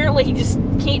then apparently he just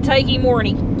can't take anymore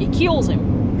and he kills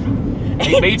him.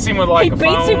 He beats him with a phone. He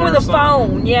beats him with a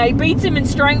phone. Yeah, he beats him and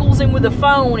strangles him with a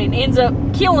phone and ends up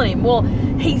killing him. Well,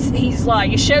 he's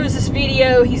like, it shows this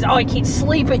video. He can't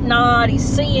sleep at night. He's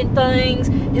seeing things.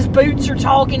 His boots are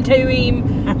talking to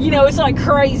him. It's like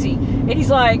crazy. And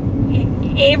he's like,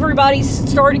 everybody's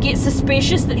starting to get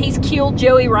suspicious that he's killed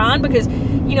Joey Ryan because,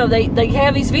 they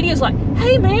have these videos like,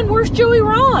 hey man, where's Joey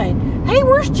Ryan? Hey,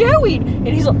 where's Joey? And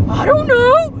he's like, I don't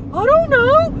know.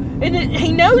 And then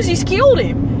he knows he's killed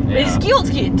him. Yeah. His guilt's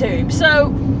getting to him.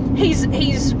 So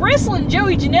he's wrestling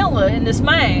Joey Janela in this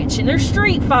match, and they're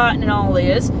street fighting and all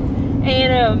this.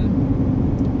 And,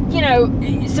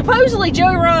 supposedly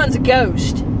Joey Ryan's a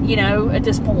ghost, at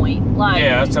this point.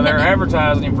 So they're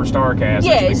advertising him for StarCast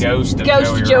as the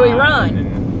ghost of Joey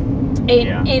Ryan.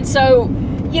 And so,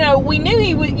 we knew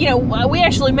he was, we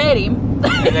actually met him.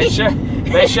 And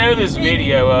They show this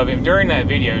video of him. During that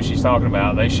video she's talking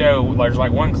about, there's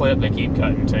like one clip they keep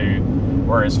cutting to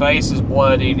where his face is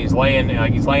bloodied. He's laying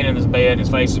in his bed. His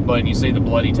face is bloody. And you see the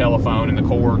bloody telephone and the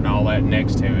cord and all that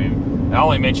next to him. I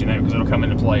only mention that because it'll come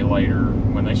into play later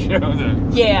when they show the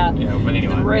but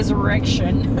anyway, the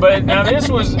resurrection. But now this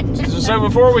was so.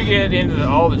 Before we get into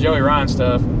all the Joey Ryan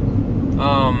stuff,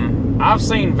 I've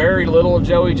seen very little of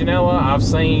Joey Janela. I've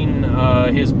seen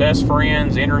his best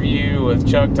friend's interview with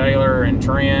Chuck Taylor and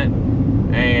Trent,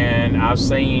 and I've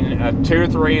seen 2 or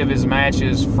 3 of his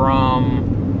matches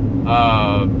from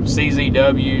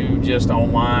CZW just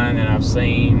online, and I've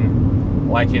seen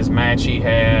like his match he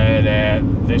had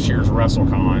at this year's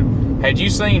WrestleCon. Had you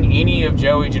seen any of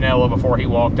Joey Janela before he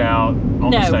walked out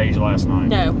on the stage last night?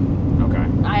 No. Okay.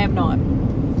 I have not.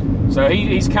 So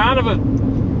he's kind of a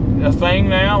thing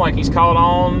now. Like, he's caught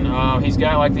on. He's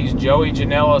got like these Joey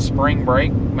Janela spring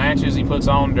break matches he puts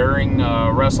on during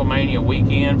WrestleMania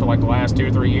weekend for like the last 2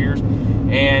 or 3 years,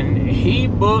 and he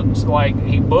books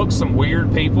some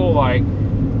weird people. Like,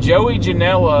 Joey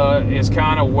Janela is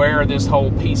kind of where this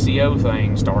whole PCO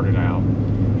thing started out.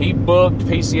 He booked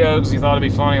PCO because he thought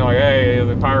it'd be funny, like, hey,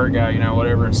 the pirate guy,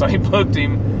 whatever. And so he booked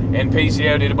him, and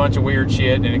PCO did a bunch of weird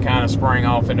shit, and it kind of sprang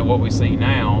off into what we see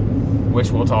now,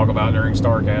 which we'll talk about during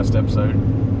StarCast episode.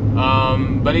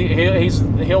 But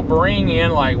he'll bring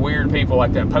in like weird people,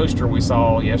 like that poster we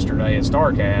saw yesterday at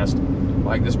StarCast,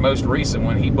 like this most recent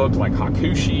one. He booked like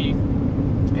Hakushi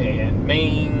and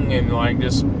Ming and like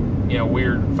just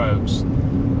weird folks.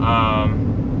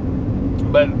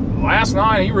 But last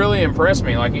night he really impressed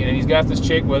me. Like, and he's got this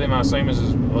chick with him. I assume is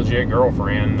his legit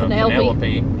girlfriend,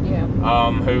 Penelope.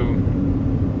 Yeah.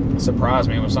 Who surprised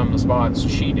me with some of the spots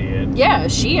she did. Yeah,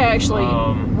 she actually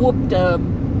whooped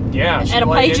Adam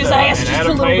Page's ass just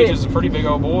Adam a little Page bit. is a pretty big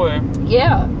old boy.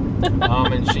 Yeah.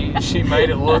 And she made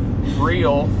it look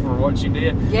real for what she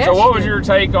did. Yeah, so what was your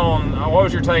take on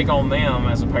them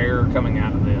as a pair coming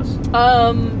out of this?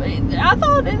 I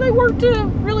thought they worked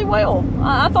really well.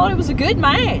 I thought it was a good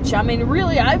match. I mean,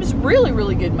 really, it was a really,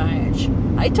 really good match.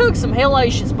 They took some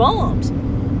hellacious bumps.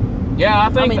 Yeah, I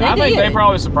think they did.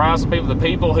 probably surprised some people. The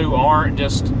people who aren't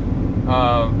just,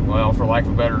 for lack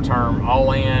of a better term,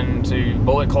 all in to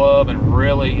Bullet Club, and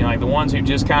really, like the ones who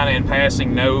just kind of in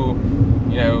passing know,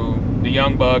 the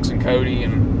Young Bucks and Cody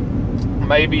and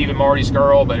maybe even Marty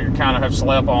Scurll, but kind of have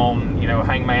slept on,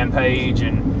 Hangman Page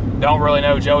and don't really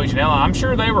know Joey Janela. I'm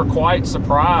sure they were quite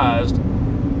surprised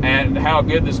at how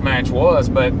good this match was.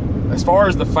 But as far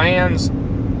as the fans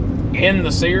in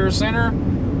the Sears Center,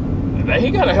 he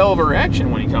got a hell of a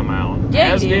reaction when he come out.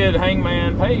 Yeah, as did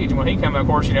Hangman Page when he came out. Of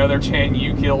course, they're chanting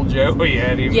 "You killed Joey"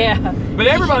 at him. Yeah. But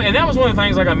everybody, and that was one of the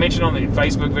things like I mentioned on the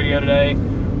Facebook video today,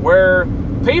 where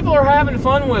people are having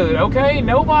fun with it. Okay,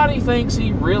 nobody thinks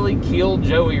he really killed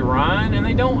Joey Ryan, and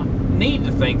they don't need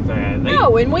to think that.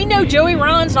 No, and we know Joey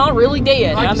Ryan's not really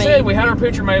dead. Like I said, we had our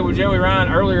picture made with Joey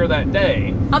Ryan earlier that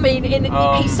day. I mean, and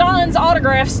he signs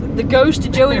autographs the ghost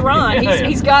of Joey Ryan.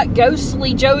 He's got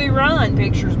ghostly Joey Ryan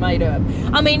pictures made up.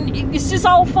 I mean, it's just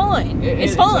all fun.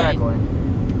 It's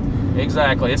fun.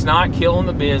 Exactly. It's not killing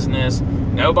the business.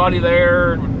 Nobody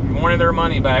there wanted their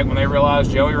money back when they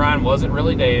realized Joey Ryan wasn't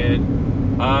really dead.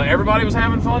 Everybody was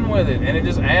having fun with it, and it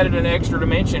just added an extra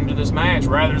dimension to this match.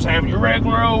 Rather than just having your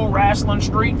regular old wrestling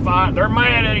street fight, they're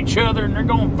mad at each other and they're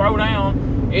going to throw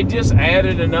down. It just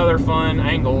added another fun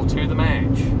angle to the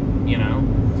match,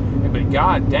 But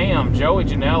goddamn, Joey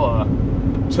Janela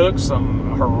took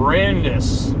some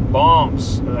horrendous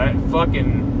bumps. That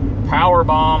fucking power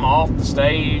bomb off the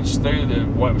stage through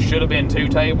what should have been 2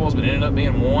 tables, but ended up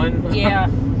being 1. Yeah.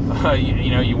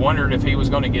 You wondered if he was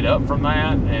going to get up from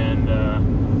that, and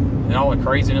all the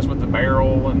craziness with the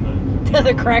barrel and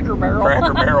the Cracker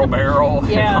Barrel. Barrel.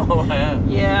 Yeah. And all that.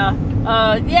 Yeah.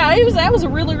 That was a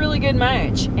really, really good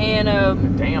match.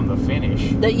 And damn the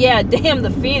finish. Damn the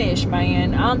finish,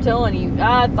 man. I'm telling you,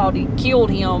 I thought he killed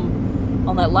him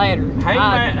on that ladder.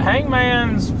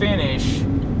 Hangman's finish,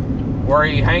 where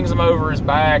he hangs him over his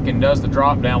back and does the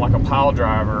drop down like a pile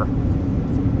driver,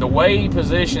 the way he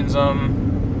positions them,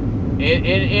 it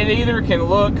either can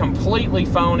look completely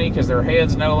phony because their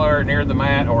head's nowhere near the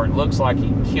mat, or it looks like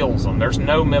he kills them. There's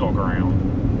no middle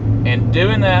ground. And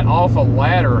doing that off a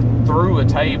ladder through a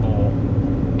table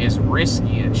is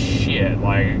risky as shit.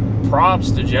 Like,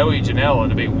 props to Joey Janela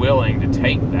to be willing to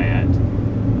take that,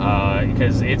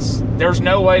 because there's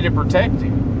no way to protect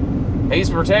him. He's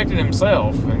protecting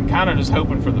himself and kind of just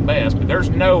hoping for the best, but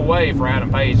there's no way for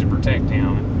Adam Page to protect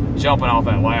him jumping off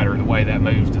that ladder the way that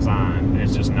move's designed.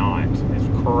 It's just not. It's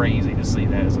crazy to see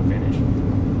that as a finish.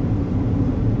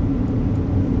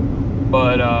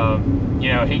 But,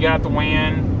 he got the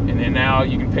win, and and now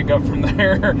you can pick up from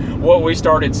there what we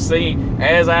started seeing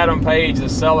as Adam Page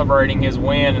is celebrating his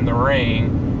win in the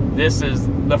ring. This is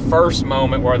the first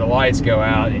moment where the lights go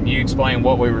out, and you explain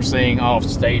what we were seeing off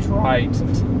stage right.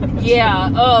 Yeah,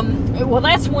 well,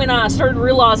 that's when I started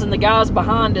realizing the guys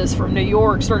behind us from New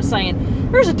York started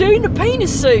saying, there's a dude in a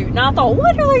penis suit. And I thought,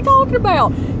 what are they talking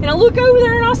about? And I look over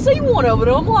there and I see one of them.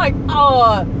 I'm like,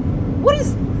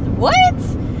 what?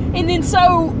 And then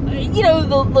so, you know,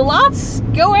 the lights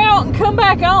go out and come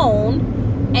back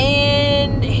on,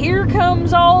 and here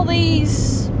comes all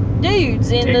these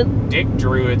dudes in Dick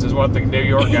Druids is what the New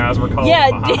York guys were called.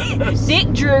 Yeah,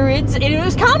 Dick Druids, and it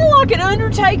was kind of like an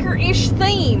Undertaker-ish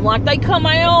theme. Like they come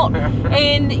out,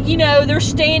 and you know they're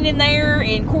standing there,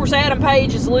 and of course Adam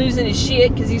Page is losing his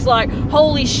shit because he's like,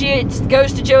 "Holy shit!"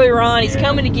 Goes to Joey Ryan. He's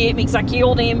coming to get me because I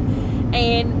killed him.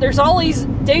 And there's all these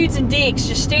dudes and dicks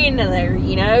just standing there,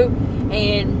 you know.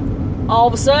 And all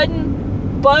of a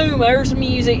sudden, boom! There's the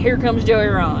music. Here comes Joey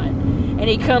Ryan, and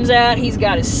he comes out. He's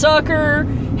got his sucker.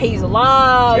 He's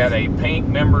alive. He's got a pink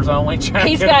members only jacket.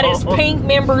 He's got his pink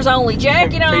members only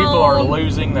jacket on. People are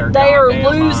losing their They are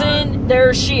goddamn losing mind.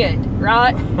 their shit,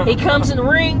 right? He comes in the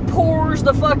ring, pours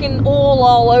the fucking oil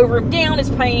all over him, down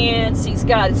his pants. He's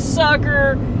got his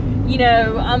sucker. You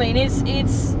know, I mean,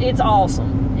 it's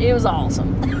awesome. It was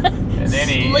awesome. And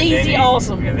then Sleazy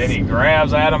awesomeness. And then he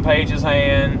grabs Adam Page's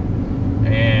hand,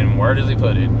 and where does he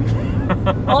put it?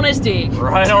 On his dick.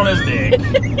 Right on his dick.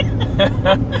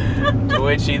 To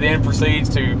which he then proceeds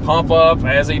to pump up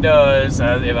as he does.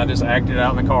 If I just acted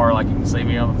out in the car like you can see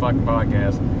me on the fucking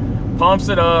podcast. Pumps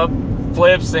it up,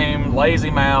 flips him, lays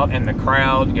him out, and the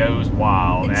crowd goes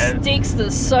wild. It sticks the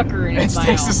sucker in his mouth. It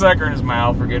sticks the sucker in his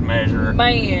mouth for good measure.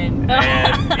 Man.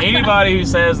 And anybody who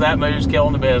says that move's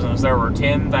killing the business, there were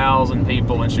 10,000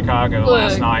 people in Chicago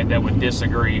last night that would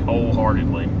disagree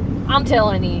wholeheartedly. I'm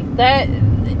telling you, that...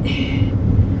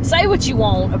 Say what you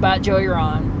want about Joey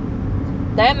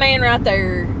Ryan. That man right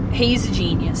there, he's a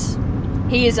genius.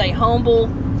 He is a humble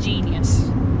genius.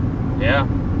 Yeah.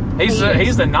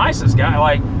 He's the nicest guy.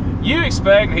 Like, you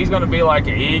expect he's going to be like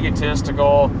an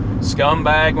egotistical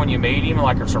scumbag when you meet him,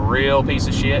 like it's a real piece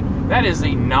of shit. That is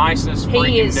the nicest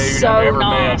freaking dude I've ever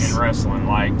met in wrestling.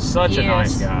 Like, such a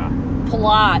nice guy.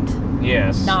 Polite.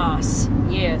 Yes. Nice.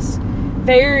 Yes.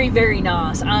 Very, very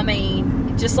nice. I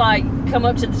mean, just like come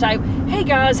up to the table, hey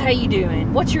guys, how you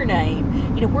doing? What's your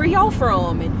name? You know, where y'all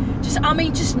from? And God,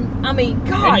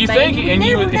 and you man, think, you and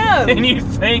never know. And you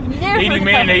think any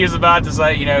minute he was about to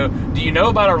say, you know, do you know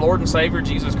about our Lord and Savior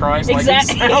Jesus Christ? Like,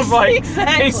 exactly. He sounds like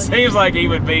Exactly. He seems like he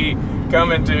would be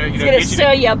coming to, you know, get you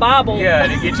sell you a Bible. Yeah,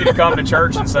 to get you to come to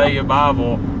church and sell you a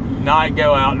Bible, not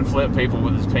go out and flip people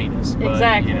with his penis. But,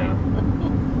 exactly. You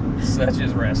know, such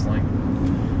is wrestling.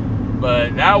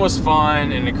 But that was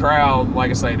fun, and the crowd,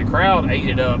 like I say, the crowd ate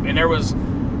it up, and there was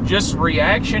just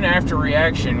reaction after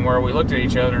reaction where we looked at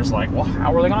each other and it's like, well,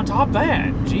 how are they going to top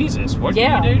that? Jesus, what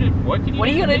can you do? What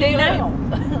are you going to do now?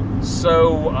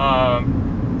 So,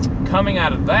 coming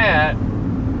out of that,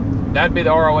 that'd be the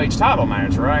ROH title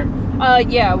match, right?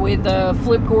 Yeah, with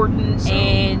Flip Gordon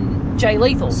and Jay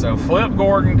Lethal. So Flip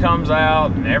Gordon comes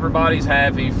out, and everybody's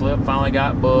happy. Flip finally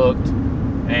got booked.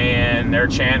 And they're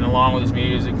chanting along with his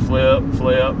music, flip,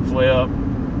 flip, flip.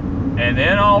 And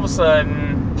then all of a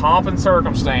sudden, Pomp and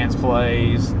Circumstance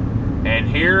plays. And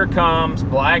here comes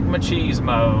Black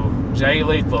Machismo, Jay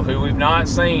Lethal, who we've not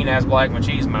seen as Black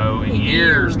Machismo in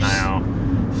years now.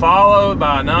 Followed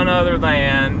by none other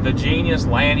than the genius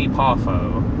Lanny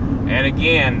Poffo. And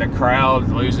again, the crowd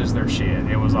loses their shit.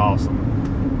 It was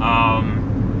awesome.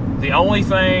 The only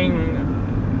thing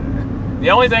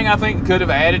I think could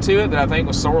have added to it that I think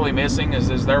was sorely missing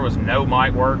is there was no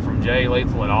mic work from Jay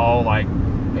Lethal at all. Like,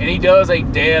 and he does a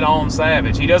dead-on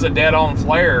Savage. He does a dead-on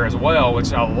Flair as well,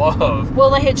 which I love.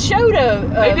 Well, they had showed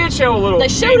they did show a little. They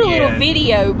showed a little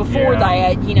video before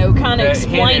that, you know, kind of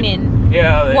explaining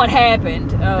what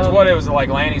happened. It's what it was like.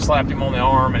 Lanny slapped him on the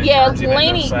arm, and it turns him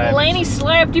into a Savage. Lanny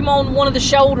slapped him on one of the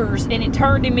shoulders, and it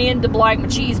turned him into Black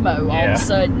Machismo all of a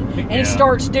sudden. And he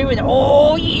starts doing,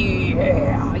 oh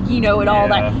yeah, you know, and all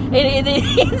that. And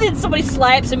then somebody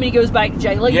slaps him, and he goes back to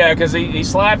Jay Lethal. Yeah, because he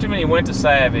slapped him, and he went to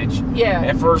Savage. Yeah.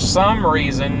 And for some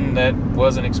reason that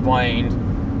wasn't explained,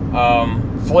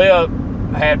 Flip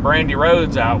had Brandy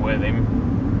Rhodes out with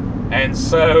him, and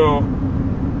so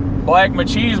Black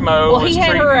Machismo. Well, he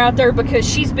had her out there because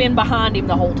she's been behind him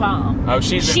the whole time. Oh,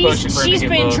 she's been pushing for him to get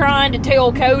booked. Trying to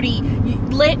tell Cody,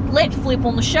 let Flip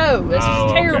on the show. This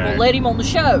is terrible. Okay. Let him on the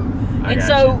show. And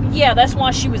so, that's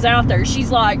why she was out there.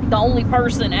 She's like the only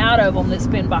person out of them that's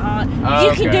been behind.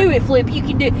 You can do it, Flip. You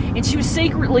can do it. And she was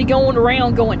secretly going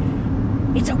around going,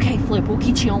 it's okay, Flip. We'll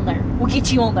get you on there.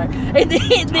 And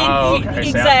then oh, okay.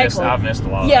 exactly. See, I've missed a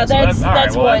lot. Yeah, of that.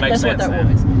 that's what that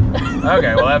was.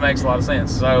 Okay, well that makes a lot of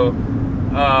sense. So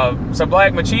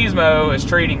Black Machismo is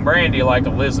treating Brandy like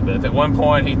Elizabeth. At one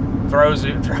point, he throws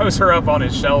her up on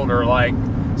his shoulder like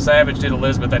Savage did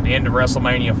Elizabeth at the end of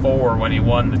WrestleMania 4 when he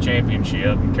won the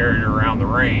championship and carried her around the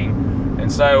ring.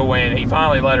 And so when he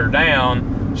finally let her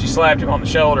down, she slapped him on the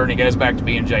shoulder, and he goes back to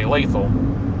being Jay Lethal.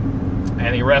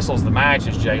 And he wrestles the match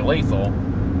as Jay Lethal.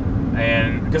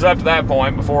 And because up to that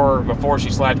point, before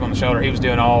she slapped him on the shoulder, he was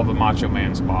doing all the Macho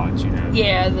Man spots,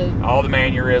 Yeah, all the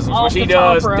mannerisms, which he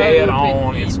does dead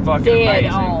on. It's fucking dead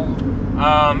amazing.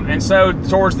 On. And so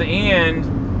towards the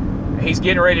end, he's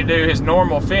getting ready to do his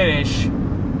normal finish,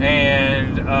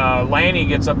 and Lanny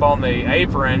gets up on the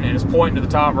apron and is pointing to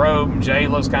the top rope, and Jay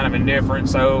looks kind of indifferent.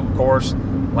 So of course,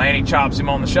 Lanny chops him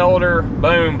on the shoulder.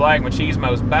 Boom, Black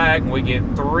Machismo's back, and we get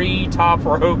 3 top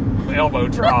rope elbow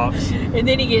drops. And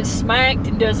then he gets smacked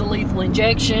and does a lethal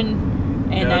injection,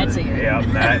 and that's it. Yeah,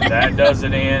 that does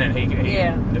it in, and he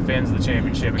defends the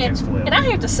championship against Flip. And I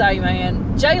have to say,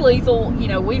 man, Jay Lethal,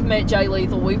 we've met Jay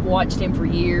Lethal. We've watched him for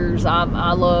years.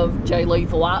 I love Jay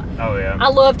Lethal. I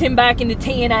loved him back in the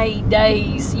TNA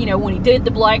days, when he did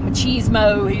the Black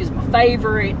Machismo. He was my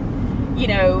favorite.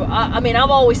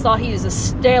 I've always thought he was a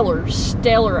stellar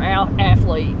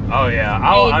athlete. Oh, yeah.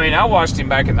 I watched him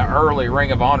back in the early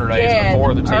Ring of Honor days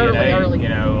before the TNA, early.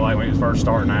 like when he was first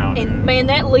starting out. And, man,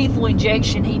 that lethal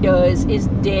injection he does is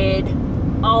dead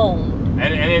on.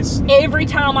 And it's... Every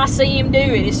time I see him do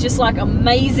it, it's just,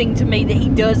 amazing to me that he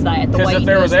does that the way he does it. Because if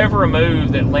there was ever a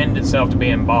move that lent itself to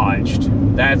being botched,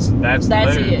 that's the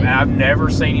move. It. I've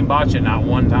never seen him botch it, not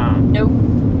one time. Nope.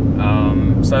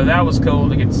 So that was cool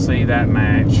to get to see that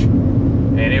match,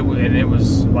 and it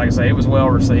was, like I say, it was well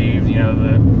received.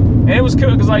 And it was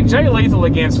cool because Jay Lethal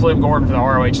against Flip Gordon for the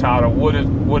ROH title would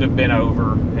have been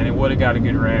over, and it would have got a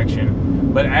good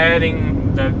reaction. But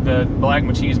adding the Black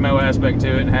Machismo aspect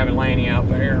to it and having Lanny out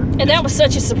there, and that was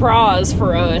such a surprise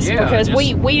for us because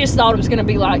we just thought it was going to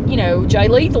be Jay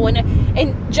Lethal,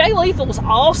 and Jay Lethal was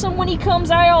awesome when he comes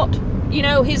out.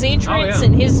 His entrance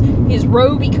and his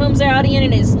robe he comes out in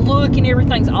and his look and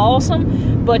everything's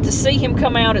awesome. But to see him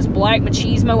come out as Black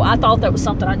Machismo, I thought that was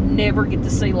something I'd never get to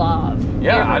see live.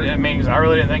 Yeah, I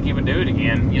really didn't think he would do it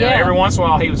again. Every once in a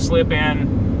while he would slip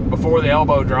in before the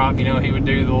elbow drop. He would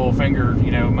do the little finger,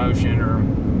 motion or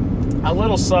a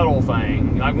little subtle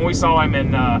thing. Like when we saw him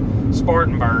in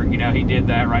Spartanburg, he did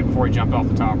that right before he jumped off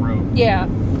the top rope. Yeah.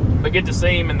 But get to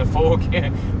see him in the full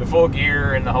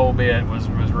gear and the whole bit was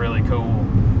really cool.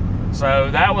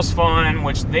 So that was fun,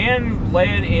 which then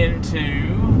led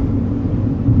into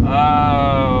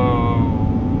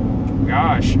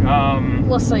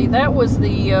let's see, that was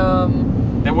the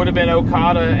that would have been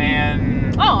Okada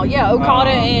and Okada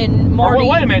and Marty.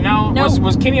 Wait a minute, no.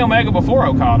 Was Kenny Omega before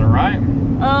Okada, right?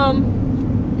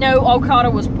 No, Okada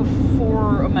was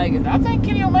before Omega. I think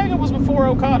Kenny Omega was before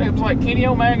Okada. It was like Kenny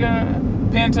Omega,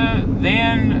 Penta,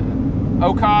 then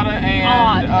Okada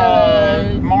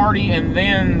and Marty, and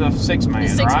then the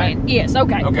six-man, right? Yes,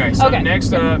 okay. Okay, so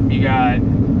next up you got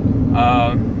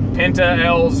Penta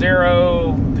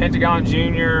L0, Pentagon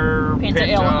Jr., Penta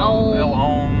El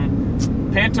Om,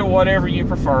 Penta whatever you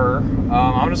prefer.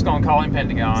 I'm just going to call him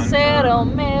Pentagon. Settle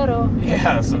metal.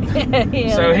 Yeah.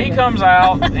 So he comes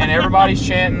out, and everybody's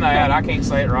chanting that. I can't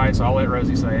say it right, so I'll let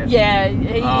Rosie say it. Yeah,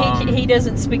 he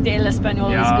doesn't speak the El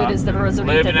Español as good as the Rosalita.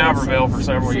 Lived in Albertville for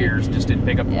several years, just didn't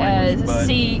pick up the language. But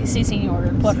sí,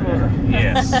 señor, por favor.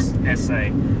 Yes,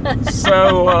 S.A.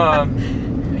 So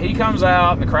he comes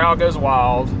out, and the crowd goes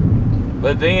wild,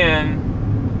 but then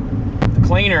the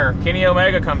cleaner, Kenny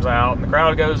Omega, comes out, and the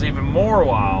crowd goes even more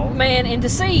wild. Man, and to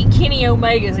see Kenny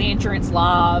Omega's entrance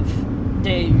live,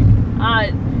 dude,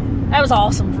 that was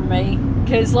awesome for me.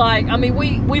 Because,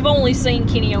 we've only seen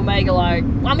Kenny Omega,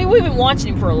 we've been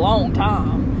watching him for a long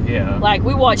time. Yeah.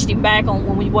 We watched him back on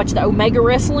when we watched the Omega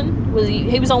Wrestling.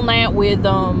 He was on that with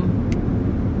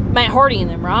Matt Hardy and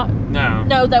them, right?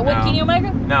 No, that wasn't Kenny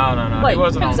Omega? No. Wait, he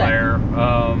wasn't on there.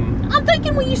 I'm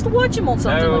thinking we used to watch him on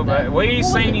something like that. No, but we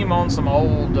seen him on some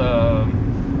old...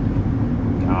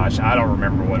 I don't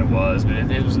remember what it was, but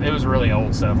it was really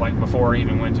old stuff, before he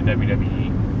even went to WWE,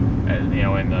 in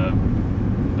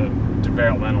the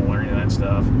developmental or any of that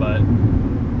stuff. But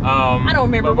I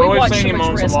don't remember. But we've seen him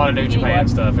on a lot of New Japan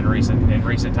stuff in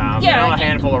recent times. Yeah, on a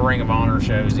handful of Ring of Honor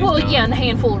shows. And a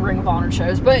handful of Ring of Honor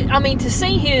shows. But to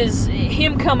see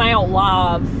him come out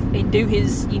live and do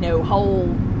his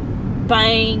whole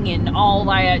thing and all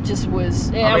that just was.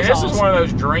 This is one of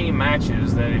those dream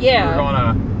matches that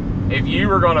if if you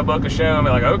were going to book a show and be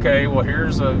like, okay, well,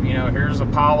 here's a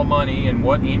pile of money, and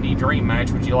what indie dream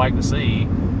match would you like to see?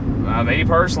 Me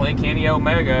personally, Kenny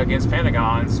Omega against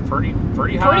Pentagon's pretty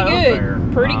high up there.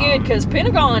 Pretty good, because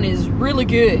Pentagon is really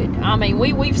good. I mean,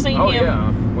 we've seen him.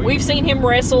 Yeah. We've seen him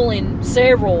wrestle in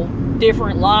several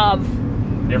different live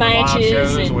matches.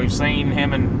 Live shows. We've seen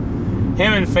him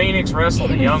and Phoenix wrestle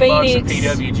the Young Bucks at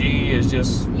PWG is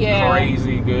just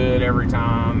crazy good every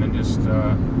time, and just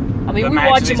I mean, the we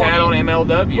matches watch he's him had on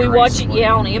MLW. We watch it,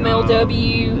 on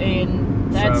MLW,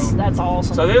 and that's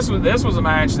awesome. So this was a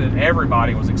match that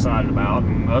everybody was excited about,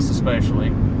 and us especially.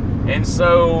 And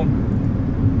so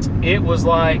it was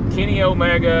like Kenny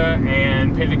Omega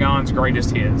and Pentagon's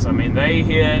greatest hits. I mean, they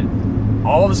hit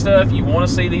all the stuff you want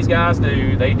to see these guys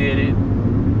do. They did it.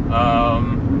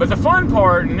 But the fun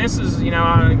part, and this is, again,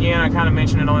 I kind of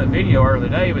mentioned it on that video earlier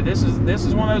today, but this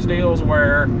is one of those deals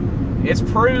where it's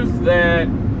proof that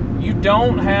you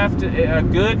don't have to, a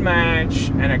good match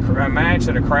and a match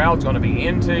that a crowd's going to be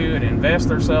into and invest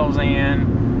themselves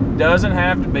in doesn't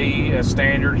have to be a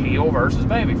standard heel versus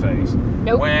babyface.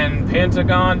 Nope. When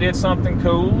Pentagon did something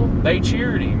cool, they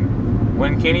cheered him.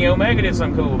 When Kenny Omega did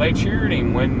something cool, they cheered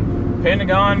him. When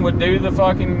Pentagon would do the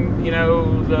fucking,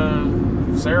 the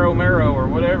Cerro Mero or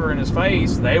whatever in his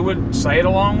face, they would say it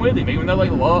along with him, even though they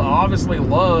obviously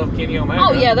love Kenny Omega.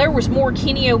 Oh yeah, there was more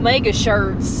Kenny Omega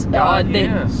shirts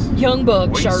than Young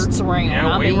Buck shirts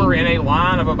around. We were in a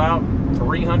line of about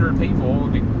 300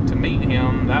 people to meet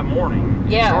him that morning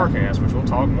in Starcast, which we'll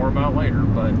talk more about later.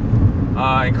 But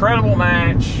incredible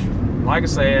match. Like I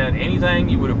said, anything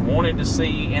you would have wanted to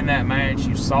see in that match,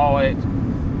 you saw it.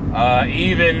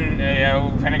 Even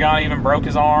Pentagon even broke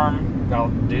his arm. I'll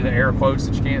do the air quotes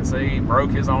that you can't see.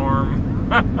 Broke his arm,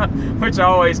 which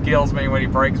always kills me when he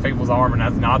breaks people's arm and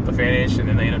that's not the finish, and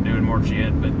then they end up doing more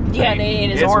shit. But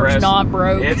and his arm's not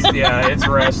broke. It's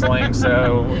wrestling,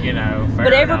 so Fair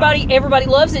but everybody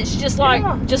loves it. It's just like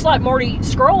Marty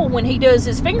Scurll when he does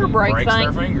his finger break breaks thing.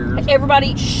 Their fingers.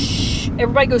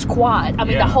 Everybody goes quiet. I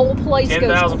mean, the whole place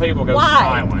 10,000 people go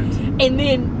silent, and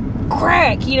then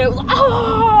crack, and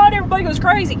everybody goes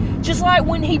crazy. Just like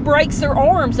when he breaks their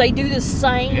arms, they do the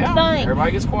same thing.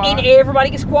 Everybody gets quiet. And everybody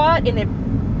gets quiet, and then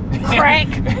crack,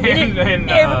 and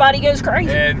everybody goes crazy.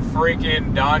 And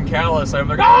freaking Don Callis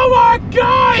over there, oh my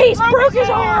God! He's broke his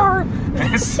arm!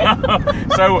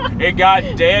 so it got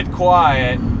dead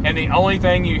quiet, and the only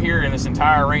thing you hear in this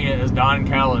entire arena is Don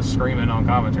Callis screaming on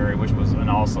commentary, which was an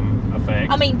awesome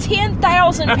effect. I mean,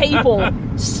 10,000 people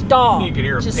stopped. You could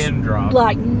hear a pin drop.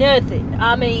 Like nothing.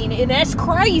 I mean, and that's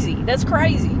crazy. That's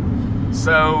crazy.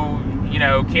 So,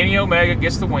 Kenny Omega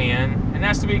gets the win, and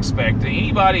that's to be expected.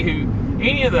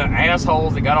 Any of the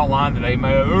assholes that got online today,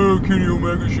 Kenny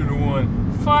Omega should have won.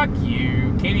 Fuck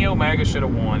you. Kenny Omega should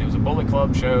have won. It was a Bullet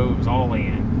Club show. It was all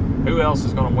in. Who else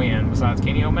is going to win besides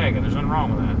Kenny Omega? There's nothing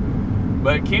wrong with that.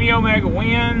 But Kenny Omega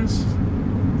wins.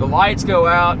 The lights go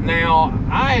out. Now,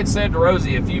 I had said to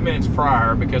Rosie a few minutes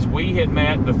prior, because we had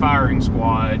met the firing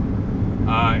squad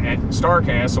at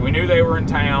Starcast, so we knew they were in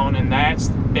town, and that's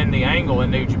been the angle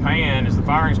in New Japan, is the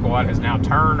firing squad has now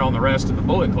turned on the rest of the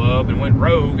Bullet Club and went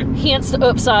rogue. Hence the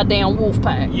upside down wolf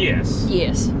pack. Yes.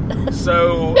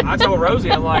 So I told Rosie,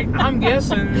 I'm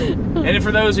guessing, and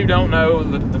for those who don't know,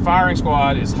 the firing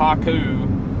squad is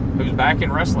Haku, who's back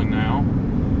in wrestling now,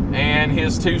 and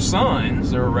his two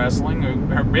sons are wrestling,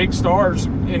 who are big stars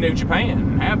in New Japan,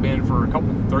 and have been for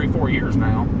 3-4 years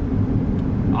now.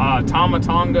 Tama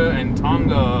Tonga and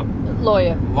Tonga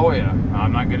Loya.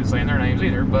 I'm not good at saying their names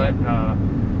either, but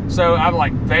so I'm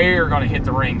like, they're going to hit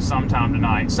the ring sometime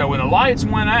tonight. So when the lights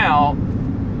went out,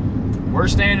 we're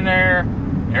standing there,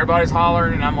 everybody's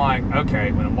hollering, and I'm like,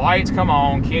 okay, when the lights come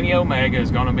on, Kenny Omega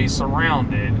is going to be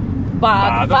surrounded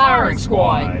by the firing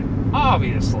squad,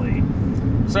 obviously.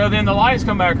 So then the lights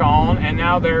come back on, and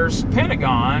now there's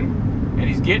Pentagon, and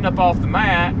he's getting up off the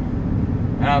mat,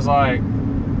 and I was like,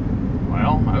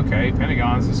 well, okay,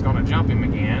 Pentagon's just going to jump him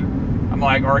again. I'm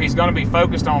like, or he's going to be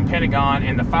focused on Pentagon,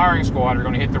 and the firing squad are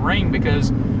going to hit the ring,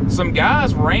 because some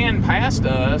guys ran past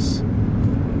us,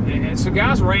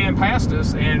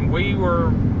 and we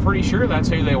were pretty sure that's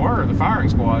who they were, the firing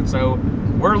squad. So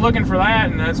we're looking for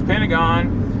that, and that's Pentagon.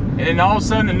 And then all of a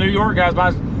sudden, the New York guys by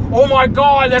us, oh my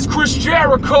God, that's Chris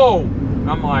Jericho!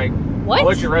 I'm like, what? I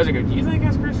looked at Rosie and go, do you think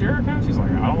that's Chris Jericho? She's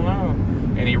like, I don't know.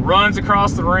 And he runs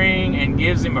across the ring and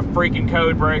gives him a freaking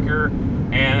code breaker.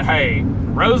 And hey,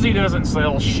 Rosie doesn't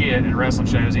sell shit at wrestling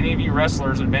shows. Any of you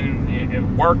wrestlers that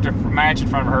have worked a match in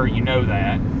front of her, you know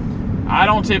that. I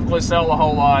don't typically sell a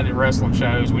whole lot at wrestling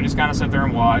shows. We just kind of sit there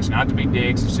and watch, not to be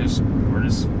dicks. It's just, we're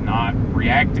just not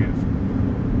reactive.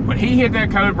 When he hit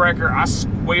that code breaker, I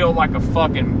squealed like a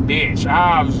fucking bitch.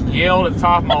 I was yelled at the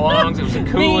top of my lungs. It was the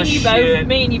coolest shit.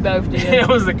 Me and you both did. It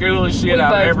was the coolest shit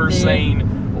I've ever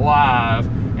seen live.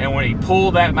 And when he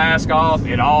pulled that mask off,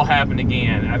 it all happened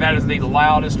again. That is the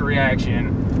loudest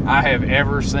reaction I have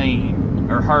ever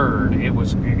seen or heard. It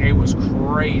was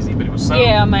crazy, but it was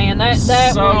so man, that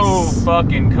was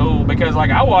fucking cool because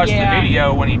like I watched the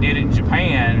video when he did it in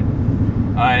Japan.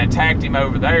 And attacked him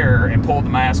over there and pulled the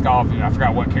mask off. I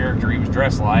forgot what character he was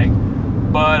dressed like.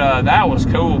 But that was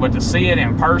cool. But to see it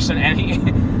in person, and he,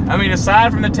 I mean,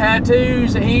 aside from the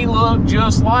tattoos, he looked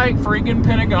just like freaking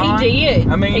Pentagon. He did.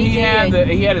 I mean, he had his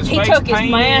face painted. He took his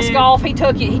mask off. He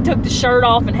took the shirt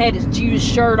off and had his Judas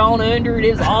shirt on under it.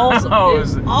 It was awesome. It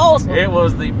was awesome. It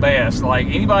was the best. Like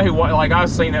anybody who like I've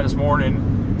seen that this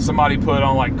morning. Somebody put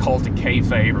on like Cult of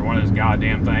Kayfabe or one of those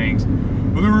goddamn things.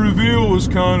 Well, the reveal was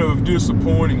kind of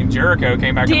disappointing, and Jericho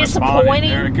came back and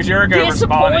responded. Because Jericho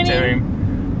responded to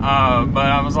him. But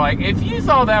I was like, if you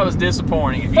thought that was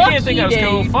disappointing, if you didn't think that was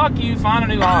cool, fuck you, find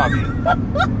a new hobby.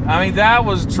 I mean, that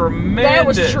was tremendous. That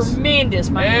was tremendous,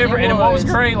 man. And what was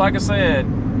great, like I said,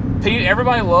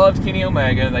 everybody loved Kenny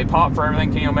Omega. They popped for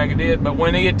everything Kenny Omega did. But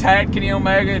when he attacked Kenny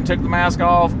Omega and took the mask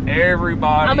off,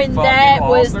 everybody that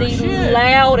was their the shit.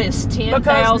 Loudest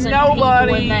 10,000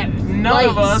 people in that None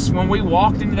of us, when we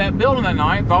walked into that building that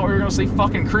night, thought we were going to see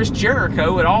fucking Chris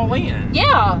Jericho at All In.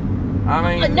 Yeah.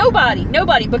 I mean...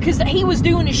 Nobody, because he was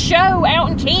doing a show out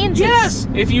in Kansas. Yes!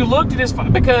 If you looked at his...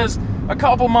 Because a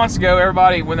couple months ago,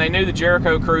 everybody, when they knew the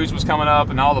Jericho Cruise was coming up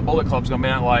and all the Bullet Club's going to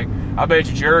be out, like, I bet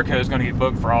you Jericho's going to get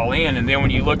booked for All In. And then when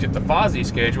you looked at the Fozzy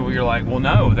schedule, you're like, well,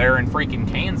 no, they're in freaking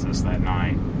Kansas that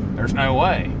night. There's no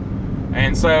way.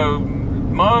 And so,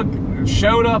 Mug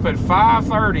showed up at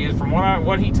 5:30 from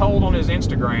what he told on his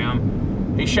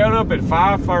Instagram. He showed up at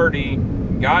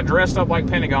 5:30, got dressed up like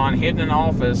Pentagon, hid in an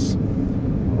office,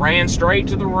 ran straight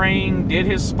to the ring, did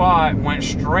his spot, went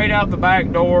straight out the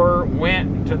back door,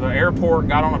 went to the airport,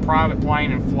 got on a private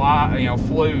plane and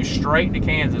flew straight to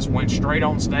Kansas, went straight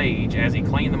on stage as he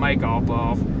cleaned the makeup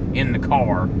off in the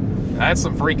car. That's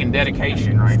some freaking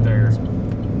dedication right there.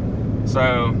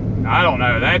 So, I don't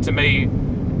know. That to me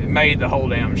made the whole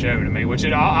damn show to me, which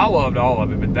I loved all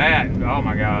of it, but that, oh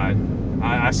my God,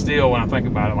 I still, when I think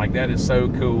about it, like that is so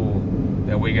cool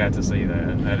that we got to see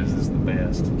that. That is just the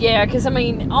best. Yeah, because I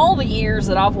mean, all the years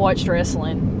that I've watched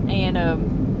wrestling and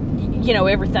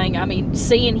everything, I mean,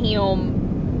 seeing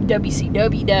him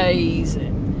WCW days and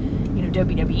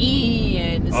WWE,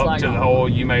 and it's up like to the whole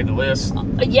You Made the List.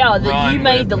 You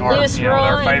Made the List run.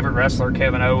 Our favorite wrestler,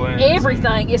 Kevin Owens.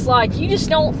 Everything. It's like you just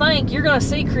don't think you're going to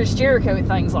see Chris Jericho at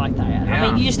things like that. Yeah. I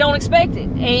mean, you just don't expect it.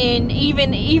 And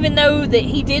even though that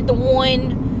he did the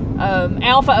one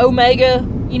Alpha Omega,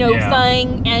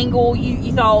 thing angle,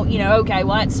 you thought, okay,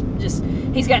 well that's just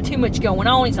he's got too much going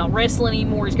on. He's not wrestling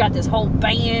anymore. He's got this whole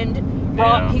band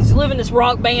rock. He's living this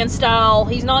rock band style.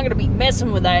 He's not going to be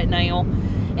messing with that now.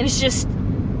 And it's just,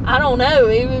 I don't know,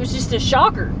 it was just a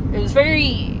shocker. It was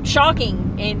very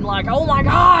shocking and like, oh my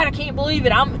God, I can't believe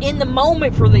it. I'm in the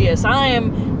moment for this. I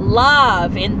am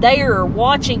live and there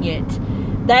watching it.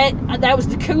 That was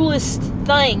the coolest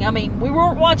thing. I mean, we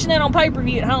weren't watching that on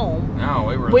pay-per-view at home. No,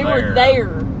 we were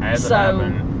there. As so it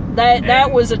happened.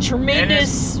 That was a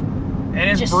tremendous... And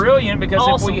it's brilliant because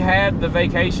awesome. If we had the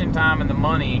vacation time and the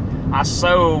money, I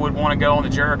so would want to go on the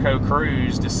Jericho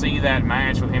Cruise to see that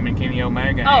match with him and Kenny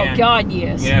Omega. Oh, and, God,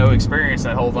 yes. Experience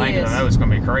that whole thing. Yes. I know it's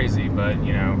going to be crazy, but,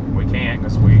 we can't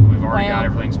because we've already got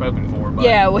everything spoken for. But,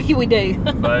 yeah, we do.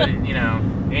 But,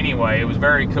 anyway, it was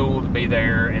very cool to be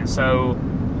there. And so,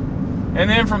 and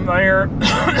then from there,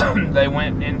 they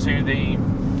went into the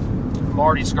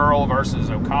Marty Scurll versus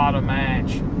Okada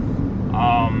match.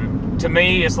 To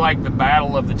me, it's like the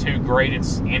battle of the two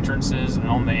greatest entrances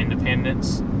on the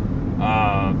independents.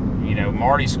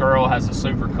 Marty Scurll has a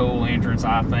super cool entrance,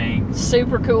 I think.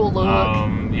 Super cool look.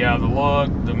 The look,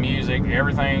 the music,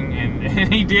 everything,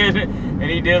 and he did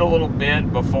a little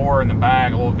bit before in the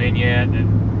back, a little vignette that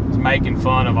was making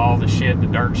fun of all the shit the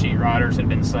dirt sheet riders had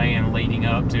been saying leading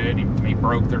up to it. He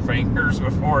broke their fingers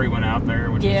before he went out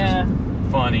there, which was just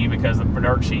funny because the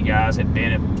dirt sheet guys had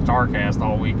been at StarCast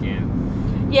all weekend.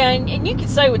 Yeah, and you can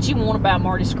say what you want about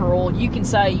Marty Scurll. You can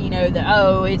say,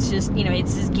 it's just,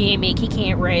 it's his gimmick. He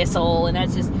can't wrestle, and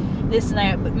that's just this and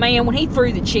that. But, man, when he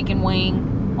threw the chicken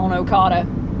wing on Okada,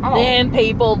 then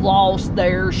people lost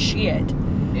their shit.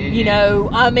 Yeah.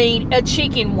 A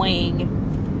chicken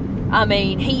wing. I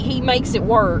mean, he makes it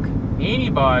work.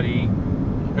 Anybody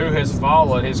who has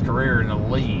followed his career in the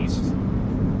least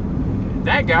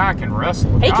that guy can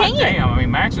wrestle. He God can. Damn, I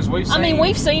mean, matches we've seen. I mean,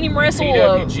 we've seen him wrestle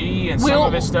PWG and some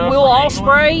of his stuff. Will from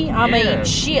Ospreay. England. I mean,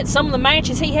 shit. Some of the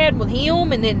matches he had with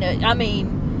him, and then I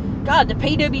mean, God, the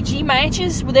PWG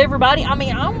matches with everybody. I mean,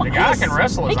 the guy can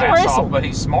wrestle his ass off, but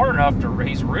he's smart enough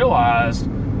he's realized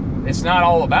it's not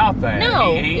all about that.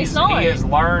 No, it's not. He has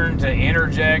learned to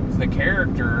interject the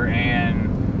character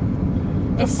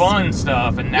and the fun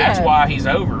stuff, and that's why he's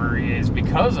over, is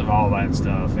because of all that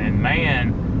stuff. And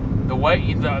man, the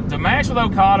way the match with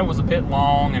Okada was a bit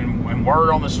long, and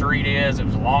word on the street is it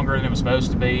was longer than it was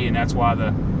supposed to be, and that's why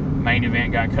the main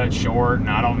event got cut short. And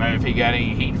I don't know if he got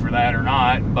any heat for that or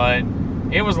not, but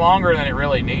it was longer than it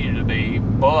really needed to be.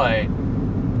 But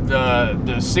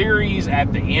the series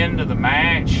at the end of the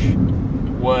match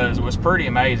was pretty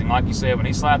amazing. Like you said, when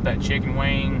he slapped that chicken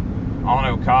wing on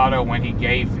Okada, when he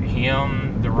gave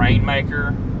him the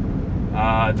Rainmaker,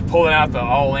 to pulling out the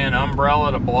All-In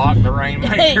umbrella to block the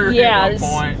Rainmaker at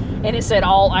one point. And it said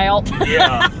All Out.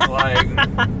 Yeah, like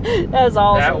that was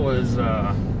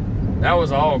awesome. That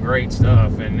was all great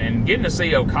stuff. And getting to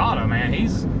see Okada, man,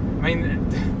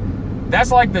 that's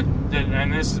like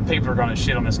and this is, people are going to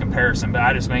shit on this comparison, but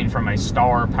I just mean from a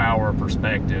star power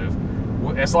perspective.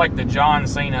 It's like the John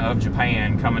Cena of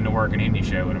Japan coming to work an indie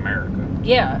show in America.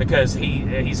 Yeah. Because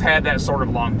he's had that sort of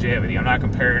longevity. I'm not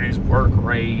comparing his work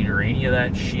rate or any of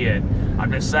that shit.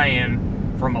 I'm just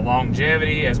saying from a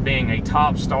longevity as being a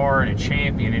top star and a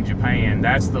champion in Japan,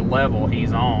 that's the level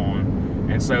he's on.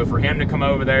 And so for him to come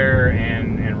over there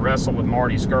and wrestle with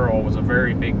Marty Scurll was a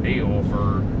very big deal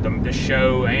for the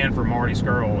show and for Marty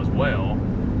Scurll as well.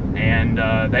 And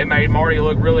they made Marty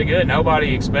look really good.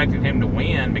 Nobody expected him to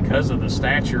win because of the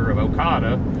stature of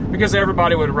Okada, because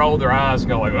everybody would roll their eyes and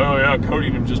go like, oh yeah, Cody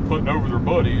and him just putting over their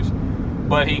buddies.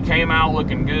 But he came out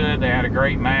looking good. They had a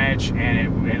great match,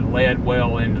 and it led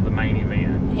well into the main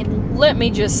event. And let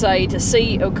me just say, to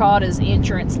see Okada's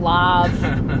entrance live,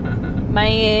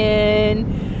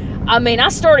 man, I mean, I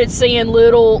started seeing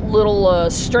little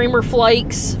streamer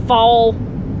flakes fall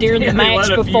during the match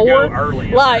before,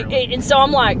 and so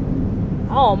I'm like,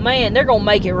 oh man, they're gonna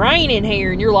make it rain in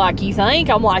here. And you're like, you think?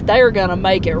 I'm like, they're gonna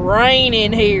make it rain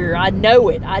in here. I know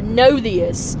it. I know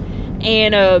this.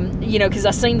 And because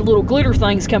I seen the little glitter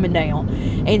things coming down,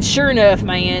 and sure enough,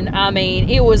 man, I mean,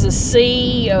 it was a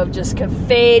sea of just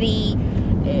confetti,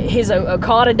 his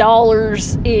Okada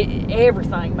dollars,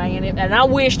 everything, man. And I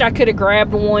wished I could have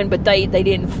grabbed one, but they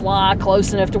didn't fly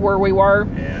close enough to where we were.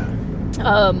 Yeah.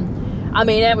 I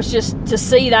mean, that was just, to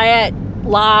see that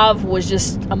live was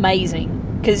just amazing.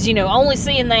 Because, only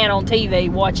seeing that on TV,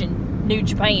 watching New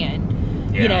Japan,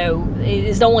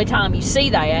 is the only time you see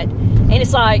that. And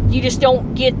it's like, you just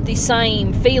don't get the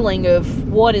same feeling of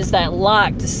what is that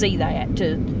like to see that,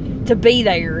 to be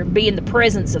there and be in the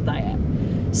presence of that.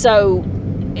 So,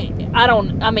 I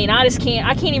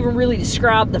can't even really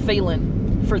describe the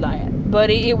feeling for that. But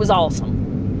it was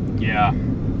awesome. Yeah.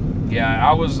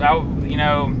 Yeah,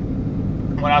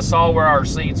 when I saw where our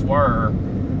seats were,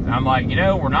 I'm like,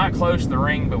 we're not close to the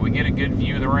ring, but we get a good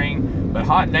view of the ring. But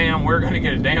hot damn, we're going to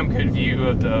get a damn good view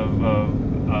of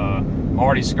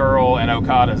Marty Scurll and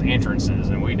Okada's entrances,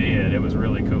 and we did. It was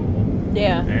really cool.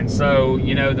 Yeah. And so,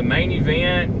 the main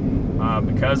event,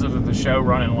 because of the show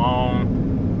running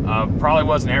long, probably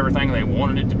wasn't everything they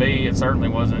wanted it to be. It certainly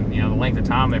wasn't, the length of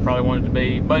time they probably wanted it to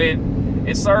be. But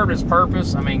it served its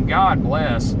purpose. I mean, God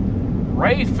bless.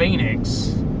 Ray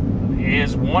Phoenix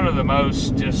is one of the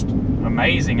most just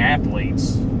amazing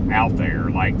athletes out there.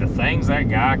 Like, the things that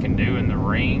guy can do in the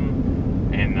ring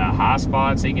and the high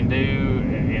spots he can do,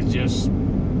 it's just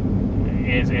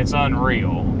it's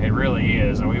unreal. It really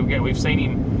is. And we've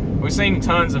seen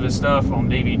tons of his stuff on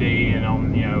DVD and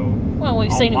on well,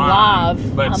 we've online, seen him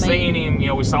live, but seeing him,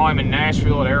 we saw him in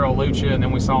Nashville at Aero Lucha, and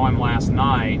then we saw him last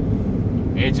night.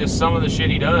 It's just some of the shit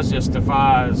he does just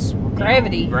defies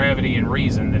gravity and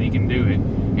reason that he can do it.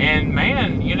 And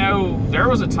man, there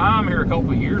was a time here a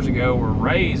couple of years ago where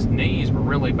Ray's knees were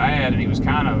really bad, and he was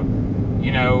kind of,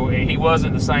 he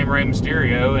wasn't the same Rey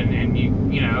Mysterio, and you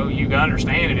can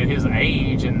understand it at his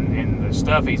age and the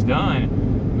stuff he's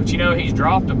done. But he's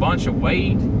dropped a bunch of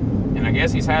weight, and I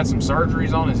guess he's had some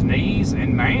surgeries on his knees.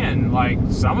 And man, like,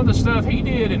 some of the stuff he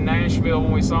did in Nashville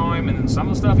when we saw him, and then some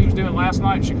of the stuff he was doing last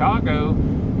night in Chicago,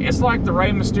 it's like the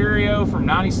Rey Mysterio from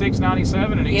 96,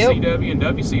 97 in ECW and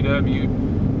WCW.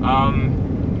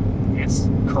 it's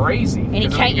crazy.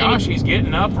 He's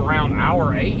getting up around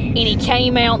hour 8. And he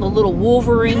came out in the little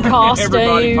Wolverine costume.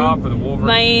 Everybody popped for the Wolverine.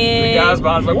 Man. The guys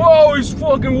behind was like, whoa, he's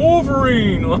fucking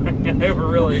Wolverine. Like, they were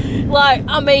really... Like,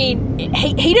 I mean,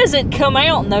 he doesn't come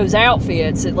out in those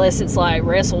outfits unless it's like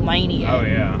WrestleMania. Oh,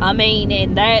 yeah. I mean,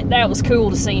 and that was cool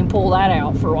to see him pull that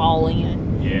out for All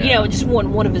In. Yeah. You know, just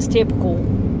one of his typical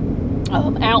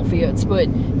outfits. But,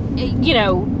 you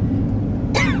know...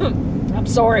 I'm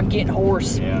sorry, I'm getting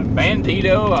hoarse. Yeah,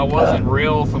 Bandito, I wasn't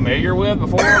real familiar with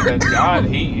before, but God,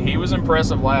 he was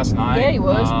impressive last night. Yeah, he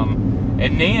was.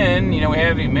 And then, you know, we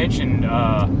haven't even mentioned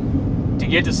to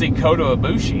get to see Kota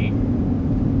Ibushi,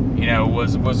 you know,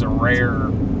 was a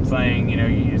rare thing. You know,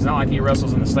 it's not like he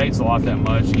wrestles in the States a lot that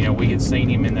much. You know, we had seen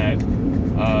him in that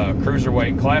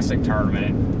Cruiserweight Classic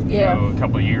tournament, you know, a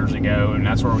couple of years ago, and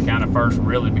that's where we kind of first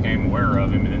really became aware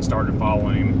of him, and then started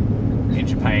following him in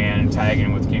Japan and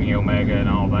tagging with Kenny Omega and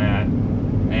all that.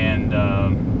 And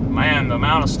man, the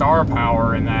amount of star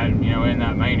power in that, you know, in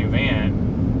that main event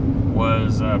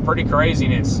was pretty crazy.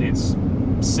 And it's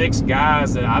 6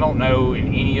 guys that I don't know in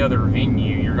any other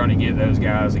venue you're going to get those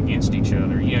guys against each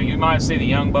other. You know, you might see the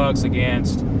Young Bucks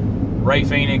against Ray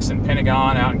Phoenix and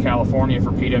Pentagon out in California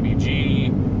for PWG.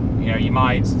 You know, you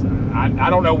might, I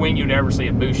don't know when you'd ever see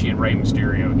Ibushi and Rey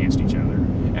Mysterio against each other.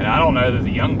 And I don't know that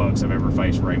the Young Bucks have ever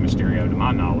faced Rey Mysterio, to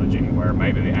my knowledge, anywhere.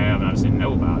 Maybe they have, and I just didn't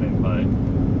know about it. But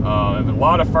there was a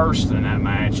lot of firsts in that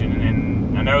match.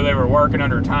 And I know they were working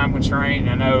under a time constraint.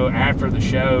 And I know after the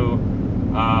show,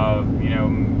 you know,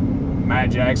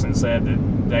 Matt Jackson said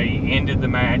that they ended the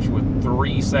match with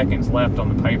 3 seconds left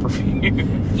on the pay-per-view.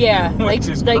 Yeah, they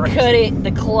cut it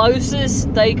the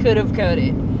closest they could have cut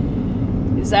it.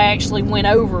 They actually went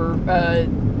over...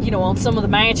 you know, on some of the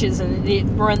matches, and it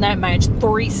run that match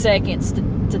 3 seconds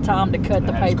to time to cut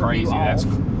the pay-per-view off.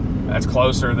 That's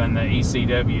closer than the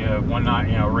ECW one night,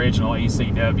 you know, original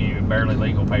ECW Barely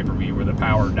Legal pay-per-view where the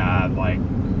power died like, you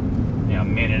know, a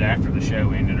minute after the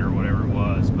show ended or whatever it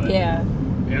was. But yeah,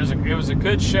 it was a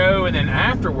good show. And then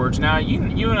afterwards, now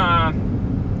you and I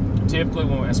typically,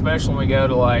 especially when we go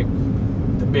to like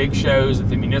the big shows at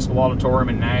the Municipal Auditorium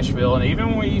in Nashville, and even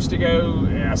when we used to go,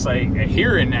 I say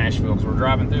here in Nashville because we're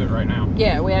driving through it right now.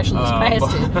 Yeah, we actually just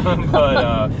passed it.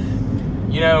 But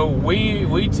you know,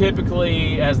 we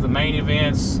typically, as the main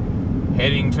events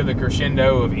heading to the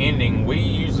crescendo of ending, we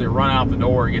usually run out the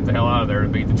door and get the hell out of there to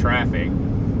beat the traffic.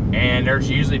 And there's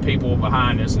usually people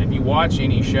behind us, and if you watch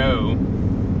any show,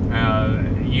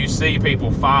 you see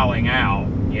people filing out,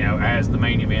 you know, as the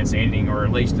main event's ending, or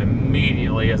at least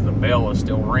immediately as the bell is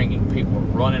still ringing, people are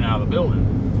running out of the building.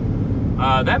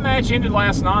 That match ended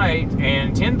last night,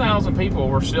 and 10,000 people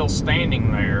were still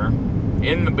standing there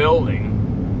in the building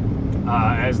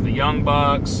as the Young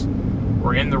Bucks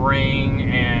were in the ring,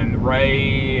 and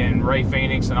Ray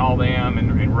Phoenix and all them,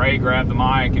 and Ray grabbed the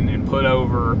mic and put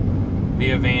over the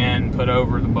event, put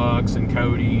over the Bucks and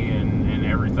Cody and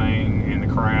everything in the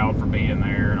crowd for being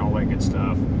there and all that good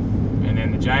stuff. And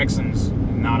then the Jacksons,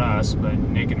 not us, but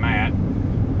Nick and Matt,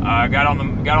 got on the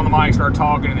mic, started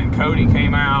talking, and then Cody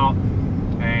came out,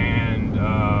 and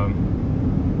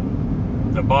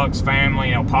the Bucks family,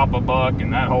 you know, Papa Buck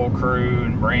and that whole crew,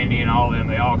 and Brandy and all of them,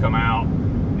 they all come out,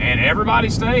 and everybody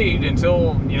stayed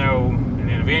until, you know, and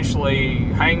then eventually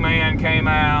Hangman came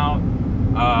out,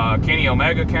 Kenny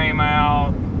Omega came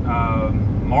out,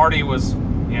 Marty was,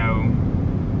 you know,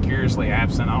 curiously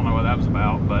absent. I don't know what that was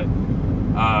about, but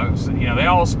so, you know, they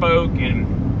all spoke,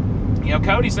 and you know,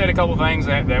 Cody said a couple things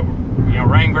that you know,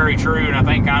 rang very true, and I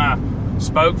think kind of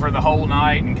spoke for the whole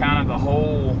night and kind of the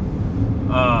whole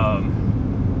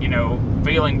you know,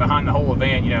 feeling behind the whole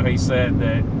event. You know, he said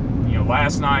that, you know,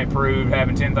 last night proved,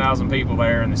 having 10,000 people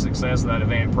there and the success of that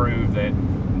event proved that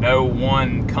no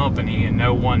one company and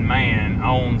no one man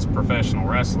owns professional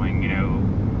wrestling. You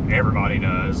know, everybody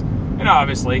does. And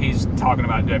obviously he's talking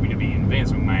about WWE and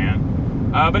Vince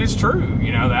McMahon. But it's true.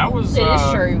 You know, that was... It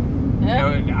is true.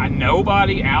 Yeah. You know,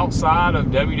 nobody outside of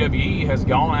WWE has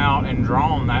gone out and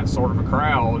drawn that sort of a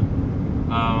crowd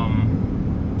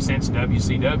since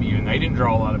WCW, and they didn't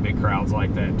draw a lot of big crowds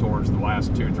like that towards the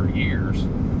last 2 or 3 years.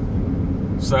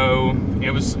 So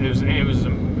it was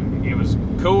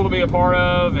cool to be a part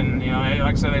of, and you know,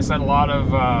 like I said, they said a lot of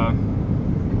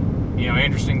you know,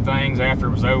 interesting things after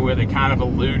it was over with. They kind of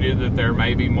alluded that there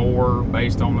may be more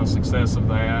based on the success of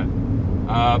that.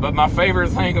 But my favorite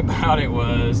thing about it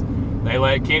was they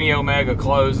let Kenny Omega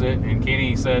close it, and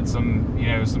Kenny said some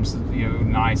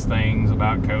nice things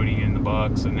about Cody and the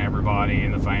Bucks and everybody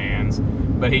and the fans.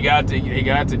 But he got to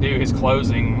do his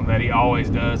closing that he always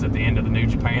does at the end of the New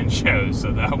Japan show.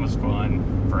 So that was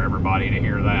fun for everybody to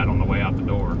hear that on the way out the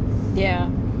door. Yeah.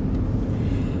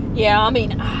 Yeah, I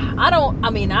mean, I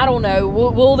don't know.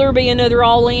 Will there be another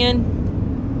All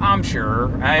In? I'm sure.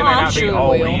 It may not be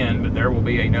All In, but there will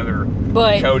be another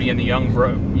Cody and the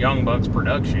Young Bucks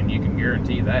production. You can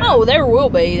guarantee that. Oh, there will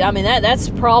be. I mean, that's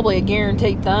probably a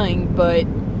guaranteed thing. But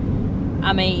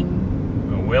I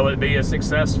mean, will it be as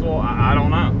successful? I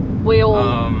don't know.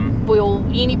 Will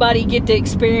anybody get to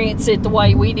experience it the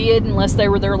way we did unless they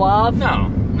were there live?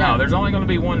 No. There's only going to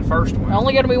be one first one.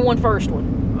 Only going to be one first one.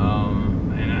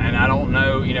 And I don't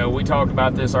know. You know, we talked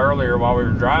about this earlier while we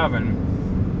were driving.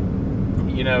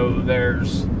 You know,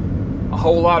 there's a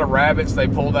whole lot of rabbits they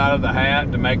pulled out of the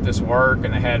hat to make this work,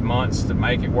 and they had months to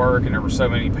make it work, and there were so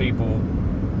many people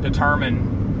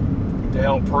determined to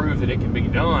help prove that it can be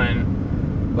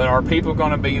done. But are people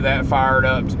going to be that fired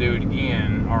up to do it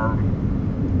again? Or,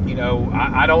 you know,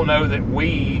 I don't know that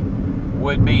we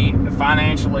would be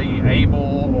financially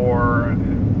able, or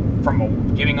from a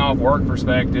getting off work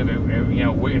perspective, you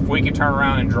know, if we could turn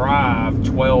around and drive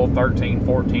 12, 13,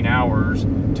 14 hours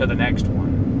to the next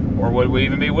one, or would we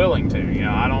even be willing to? You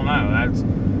know, I don't know.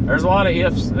 There's a lot of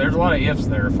ifs. There's a lot of ifs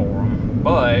there for them,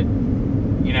 but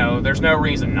you know, there's no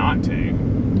reason not to.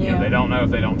 Yeah. You know, they don't know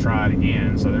if they don't try it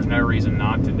again, so there's no reason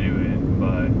not to do it.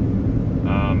 But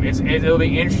it'll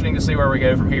be interesting to see where we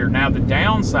go from here. Now, the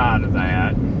downside of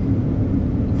that,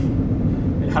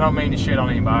 I don't mean to shit on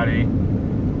anybody,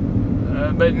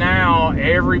 but now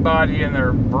everybody and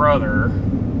their brother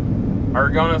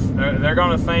they're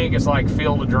gonna think it's like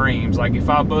Field of Dreams. Like, if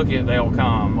I book it, they'll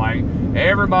come. Like,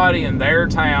 everybody in their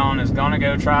town is gonna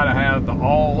go try to have the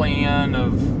all-in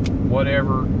of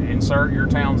whatever, insert your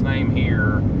town's name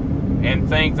here, and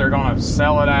think they're gonna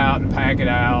sell it out and pack it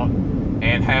out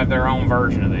and have their own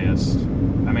version of this.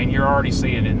 I mean, you're already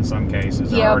seeing it in some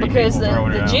cases. Yeah, because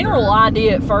the general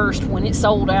idea at first, when it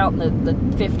sold out in the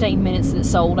 15 minutes that it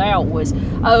sold out, was,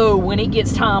 when it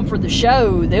gets time for the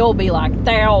show, there'll be like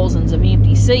thousands of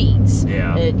empty seats.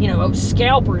 Yeah. You know,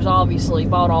 scalpers obviously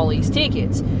bought all these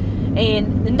tickets.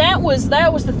 And that was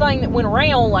the thing that went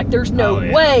around. Like, there's no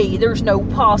way, there's no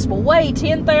possible way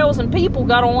 10,000 people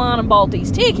got online and bought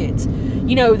these tickets.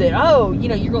 You know, that, you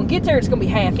know, you're going to get there, it's going to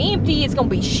be half empty, it's going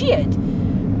to be shit.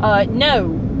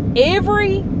 No.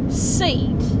 Every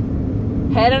seat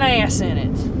had an ass in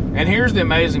it. And here's the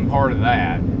amazing part of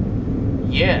that.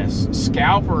 Yes,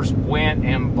 scalpers went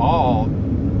and bought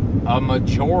a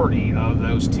majority of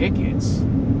those tickets.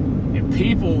 And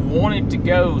people wanted to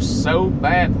go so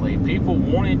badly. People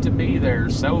wanted to be there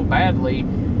so badly.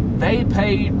 They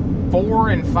paid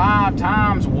 4 and 5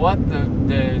 times what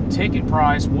the ticket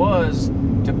price was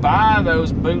to buy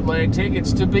those bootleg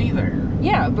tickets to be there.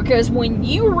 Yeah, because when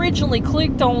you originally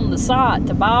clicked on the site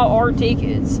to buy our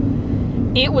tickets,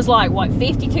 it was like, what,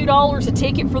 $52 a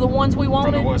ticket for the ones we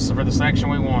wanted? For the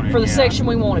section we wanted. For the section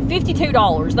we wanted.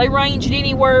 $52. They ranged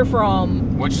anywhere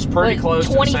from... Which is pretty close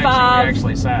to the section we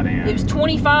actually sat in. It was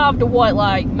 25 to what,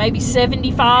 like maybe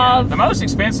 75? Yeah, the most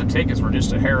expensive tickets were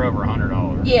just a hair over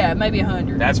 $100. Yeah, maybe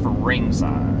 100. That's for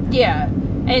ringside. Yeah,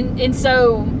 and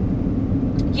so...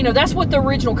 You know, that's what the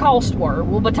original costs were.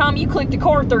 Well, by the time you click the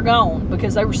cart, they're gone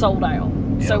because they were sold out.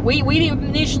 Yep. So we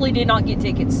initially did not get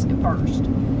tickets at first.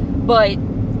 But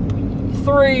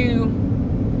through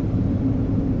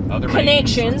other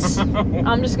connections,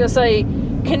 I'm just going to say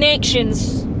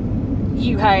connections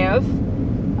you have,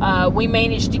 we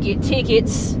managed to get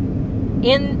tickets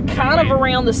in kind of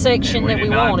around the section that we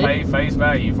wanted. We did not pay face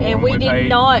value for them. And we did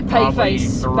not pay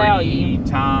face value.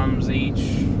 3 times each.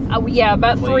 Yeah,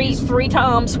 about three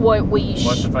times what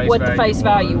the face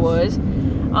value was.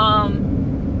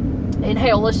 And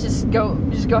hell, let's just go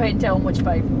ahead and tell them what you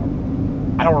paid for.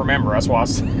 I don't remember. That's why I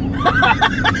said.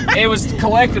 It was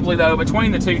collectively though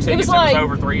between the two tickets. It was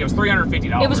over $3. It was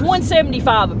 $350. It was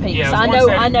 $175 a piece. Yeah, I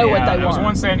know what they were. It was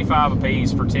 $175 a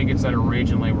piece for tickets that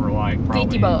originally were like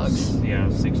probably $50. Yeah,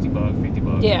 $60,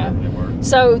 $50. Yeah.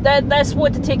 So that's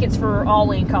what the tickets for All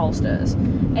In cost us.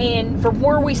 And from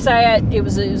where we sat, it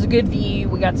was a good view.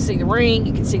 We got to see the ring.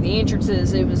 You could see the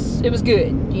entrances. It was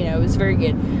good. You know, it was very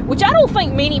good. Which I don't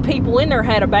think many people in there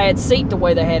had a bad seat the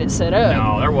way they had it set up.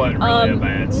 No, there wasn't really a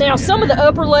bad seat. Now, some of the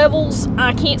upper levels,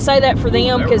 I can't say that for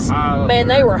them because, man,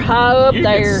 they were high up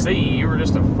there. You could see. You were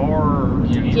just a far...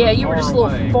 You were just a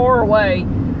little far away.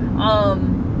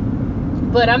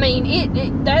 But, I mean, it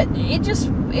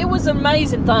was an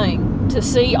amazing thing to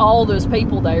see all those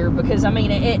people there because, I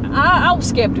mean, I was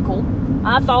skeptical.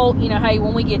 I thought, you know, hey,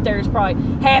 when we get there, it's probably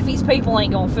half these people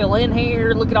ain't going to fill in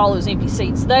here. Look at all those empty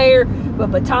seats there.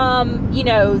 But by the time, you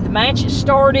know, the matches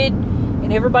started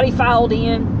and everybody filed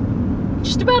in,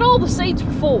 just about all the seats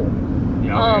were full.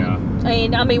 Yeah.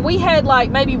 And, I mean, we had like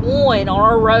maybe one on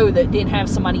our row that didn't have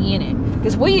somebody in it.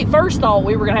 Because we first thought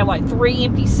we were going to have like 3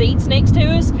 empty seats next to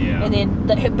us. Yeah. And then,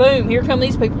 boom, here come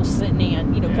these people sitting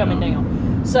in, coming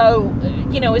down. So,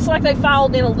 it's like they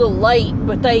filed in a little late,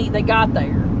 but they got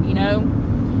there,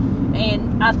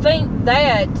 And I think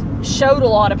that showed a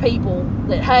lot of people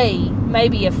that, hey,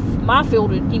 maybe if my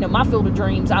field of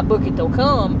dreams, I book it, they'll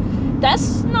come.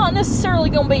 That's not necessarily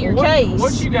going to be your case.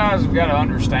 What you guys have got to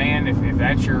understand, if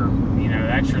that's your,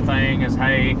 that's your thing, is,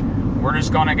 hey, we're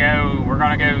going to go,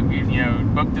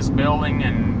 book this building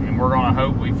and we're going to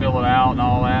hope we fill it out and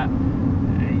all that.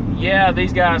 Yeah,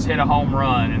 these guys hit a home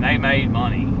run and they made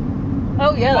money.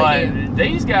 Oh, yeah, but they do.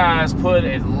 These guys put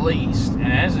at least,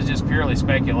 and this is just purely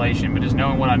speculation, but just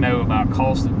knowing what I know about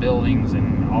cost of buildings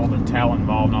and all the talent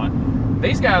involved on it,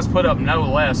 these guys put up no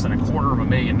less than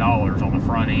 $250,000 on the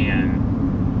front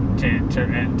end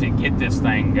to get this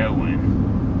thing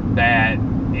going. That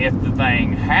if the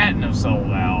thing hadn't have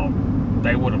sold out,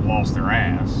 they would have lost their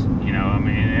ass.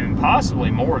 And possibly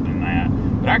more than that.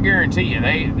 But I guarantee you,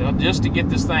 they just to get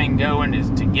this thing going, is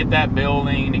to get that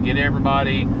building, to get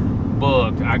everybody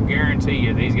booked. I guarantee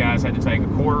you, these guys had to take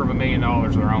 $250,000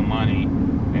 of their own money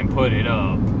and put it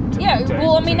up.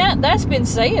 That's been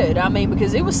said.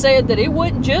 Because it was said that it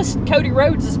wasn't just Cody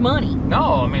Rhodes' money.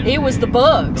 No, it was the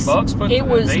Bucks. The Bucks put it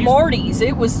was Marty's.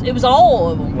 It was all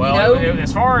of them. Well,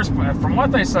 as far as from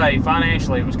what they say,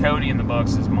 financially, it was Cody and the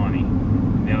Bucks' money.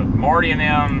 Marty and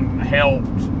them helped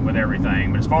with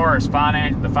everything, but as far as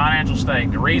the financial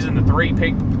stake, the reason the three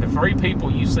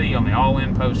people you see on the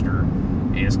All-In poster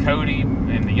is Cody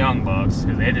and the Young Bucks,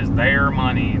 because it is their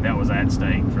money that was at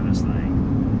stake for this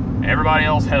thing. Everybody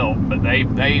else helped, but they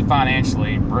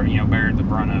financially bared the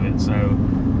brunt of it. So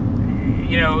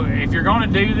if you're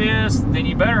going to do this, then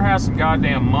you better have some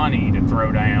goddamn money to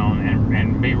throw down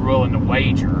and be willing to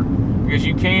wager, because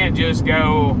you can't just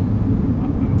go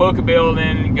book a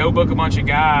building, go book a bunch of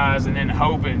guys, and then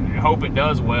hope it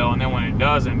does well, and then when it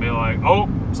doesn't, be like, oh,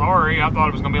 sorry, I thought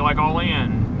it was going to be like All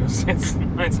In.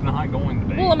 It's not going to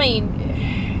be. Well,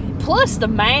 plus the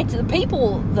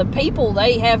people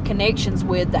they have connections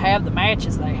with to have the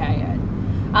matches they had.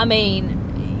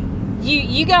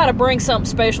 You got to bring something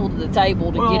special to the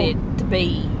table to get it to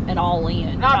be an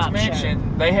All-In. Not to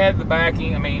mention, they had the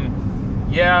backing.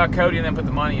 Yeah, Cody and them put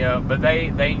the money up, but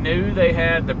they knew they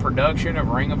had the production of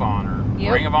Ring of Honor.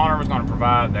 Yep. Ring of Honor was going to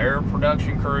provide their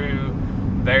production crew,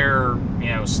 their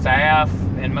staff,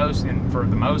 and for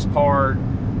the most part,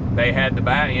 they had the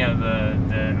back.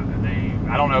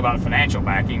 I don't know about financial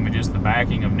backing, but just the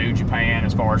backing of New Japan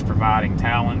as far as providing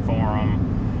talent for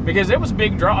them, because it was a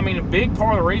big draw. A big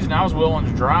part of the reason I was willing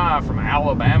to drive from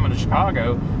Alabama to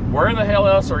Chicago. Where the hell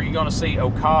else are you going to see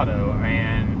Okada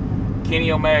and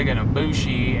Kenny Omega and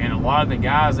Ibushi and a lot of the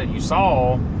guys that you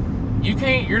saw?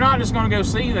 You're not just going to go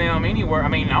see them anywhere.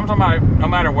 I'm talking about no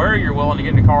matter where you're willing to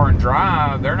get in the car and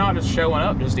drive, they're not just showing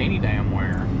up just any damn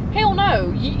where. Hell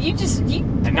no.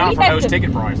 And not for those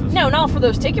ticket prices. No, not for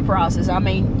those ticket prices.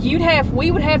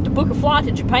 We would have to book a flight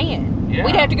to Japan. Yeah.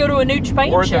 We'd have to go to a New Japan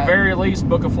show. Or at the very least,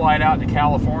 book a flight out to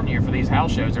California for these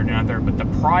house shows they're doing out there. But the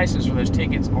prices for those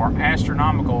tickets are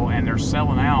astronomical, and they're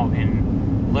selling out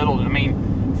in little.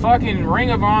 Fucking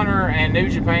Ring of Honor and New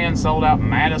Japan sold out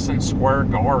Madison Square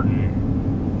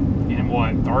Garden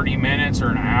in 30 minutes or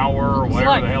an hour or whatever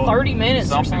like the hell. 30 minutes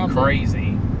something or something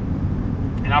crazy.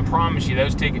 And I promise you,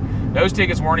 those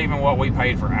tickets weren't even what we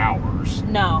paid for hours.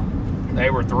 No. They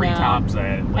were three times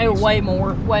that at least. They were way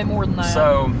more than that.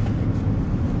 So,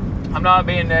 I'm not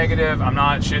being negative. I'm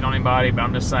not shitting on anybody, but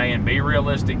I'm just saying, be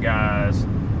realistic, guys.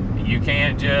 You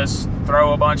can't just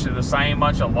throw the same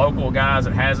bunch of local guys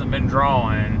that hasn't been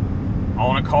drawing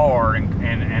on a card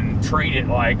and treat it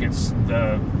like it's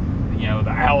the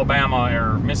Alabama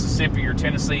or Mississippi or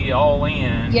Tennessee All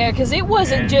In. Yeah, because it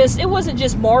wasn't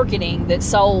just marketing that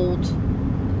sold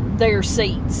their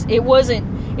seats. It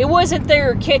wasn't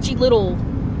their catchy little.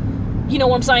 You know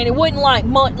what I'm saying? It wasn't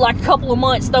like a couple of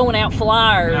months throwing out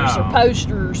flyers or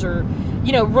posters or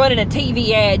running a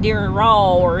TV ad during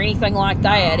Raw or anything like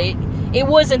that. It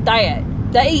wasn't that.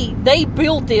 They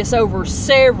built this over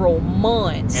several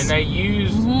months. And they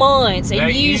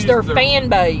used their fan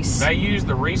base. They used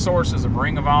the resources of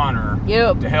Ring of Honor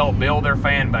to help build their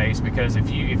fan base, because if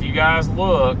you guys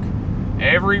look,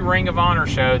 every Ring of Honor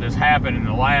show that's happened in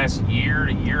the last year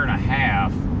to year and a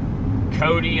half,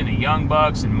 Cody and the Young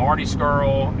Bucks and Marty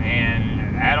Scurll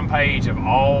and Adam Page have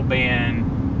all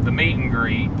been the meet and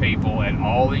greet people at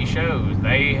all these shows.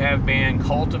 They have been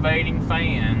cultivating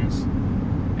fans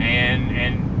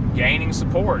and gaining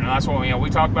support, and that's what we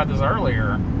talked about this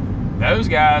earlier. Those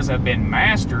guys have been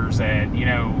masters at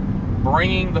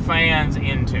bringing the fans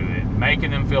into it,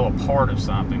 making them feel a part of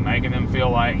something, making them feel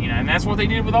like, and that's what they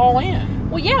did with All In.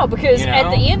 Well, yeah, because at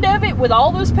the end of it, with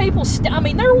all those people,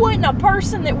 there wasn't a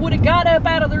person that would have got up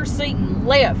out of their seat and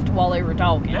left while they were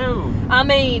talking. No. I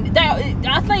mean,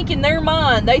 I think in their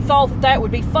mind, they thought that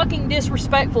would be fucking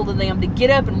disrespectful to them to get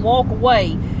up and walk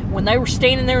away when they were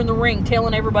standing there in the ring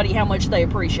telling everybody how much they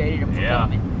appreciated them for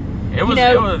coming.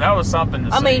 That was something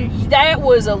to see. I mean, that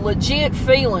was a legit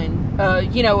feeling,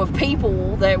 of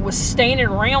people that was standing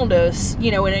around us,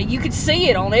 and you could see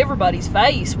it on everybody's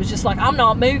face. Was just like, I'm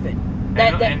not moving.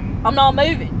 I'm not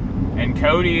moving. And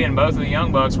Cody and both of the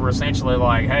Young Bucks were essentially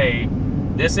like, hey,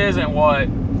 this isn't what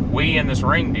we in this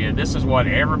ring did. This is what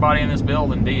everybody in this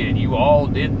building did. You all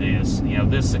did this.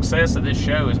 This success of this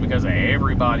show is because of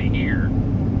everybody here.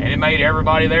 And it made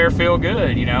everybody there feel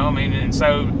good, and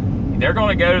so they're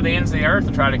going to go to the ends of the earth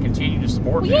to try to continue to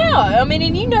support them. Yeah,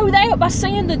 and you know that by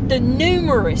seeing the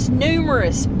numerous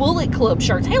Bullet Club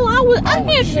shirts. Hell, I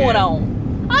had one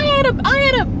on. I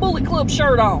had a Bullet Club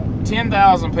shirt on.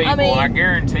 10,000 people, and I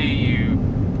guarantee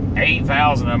you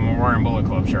 8,000 of them were wearing Bullet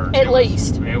Club shirts. At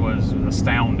least. It was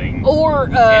astounding.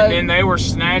 And then they were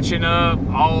snatching up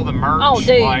all the merch. Oh,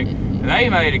 dude. Like, they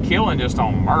made a killing just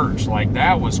on merch. Like,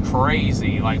 that was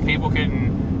crazy. Like, people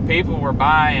were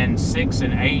buying 6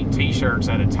 and 8 t-shirts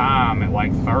at a time at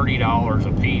like $30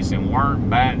 a piece and weren't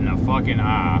batting a fucking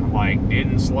eye. Like,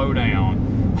 didn't slow down.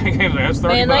 That's $30.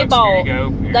 Man, they bought.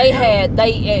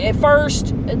 At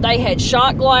first they had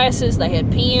shot glasses, they had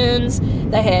pens,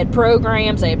 they had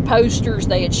programs, they had posters,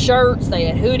 they had shirts, they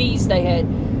had hoodies, they had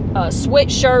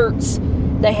sweatshirts,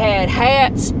 they had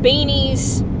hats,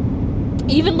 beanies,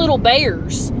 even little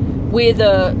bears with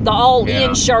the All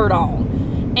In shirt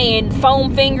on, and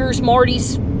foam fingers.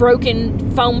 Marty's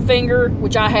broken foam finger,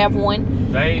 which I have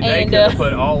one. They could have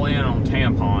put All In on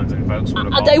tampons and folks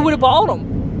would have. They would have bought them.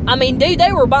 I mean, dude,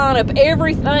 they were buying up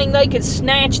everything they could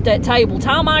snatch at that table.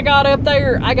 Time I got up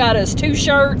there, I got us 2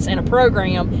 shirts and a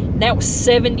program, and that was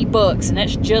 $70, and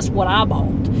that's just what I bought.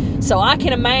 So I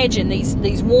can imagine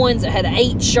these ones that had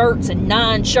 8 shirts and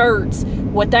 9 shirts,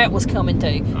 what that was coming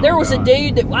to. There was a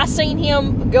dude that I seen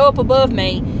him go up above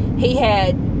me. He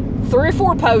had 3 or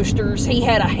 4 posters. He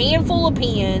had a handful of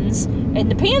pens, and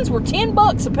the pens were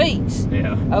 $10 a piece.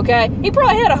 Yeah. Okay? He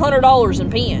probably had $100 in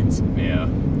pens. Yeah.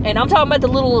 And I'm talking about the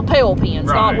little lapel pens,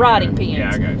 not writing pens.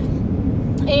 Yeah, I got you.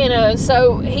 And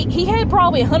so he had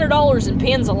probably $100 in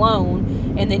pens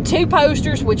alone, and then 2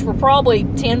 posters, which were probably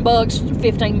 $10,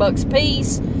 $15 a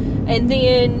piece, and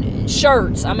then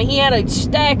shirts. I mean, he had a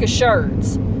stack of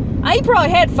shirts. He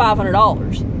probably had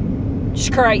 $500.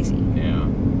 Just crazy. Yeah.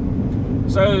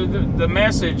 So the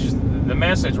message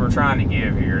we're trying to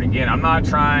give here, and again, I'm not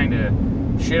trying to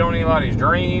shit on anybody's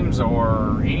dreams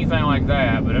or anything like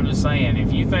that, but I'm just saying,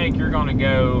 if you think you're going to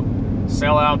go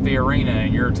sell out the arena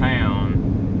in your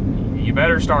town, you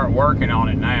better start working on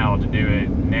it now to do it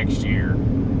next year,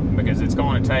 because it's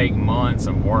going to take months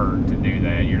of work to do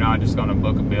that. You're not just going to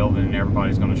book a building and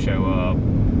everybody's going to show up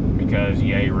because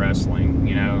yay wrestling,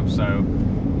 so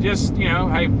just,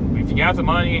 hey, if you got the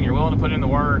money and you're willing to put in the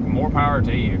work, more power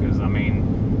to you, because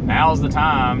now's the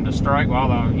time to strike while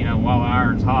the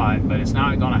iron's hot, but it's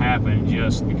not going to happen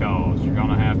just because. You're going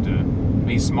to have to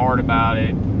be smart about it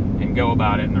and go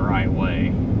about it in the right way.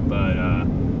 But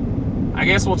I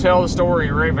guess we'll tell the story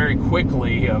very, very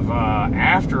quickly of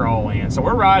after All In. So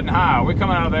we're riding high. We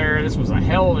come out of there. This was a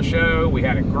hell of a show. We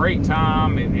had a great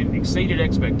time. It exceeded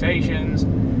expectations.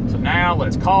 So now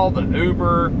let's call the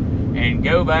Uber and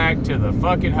go back to the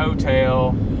fucking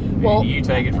hotel. Well, you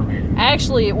take it from here.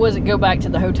 Actually, it wasn't go back to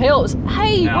the hotel. It was,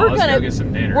 hey, let's go get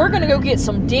some dinner. We're gonna go get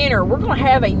some dinner. We're gonna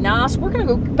have we're gonna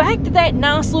go back to that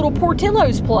nice little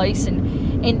Portillo's place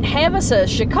and have us a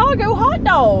Chicago hot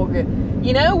dog.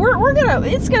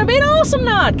 It's gonna be an awesome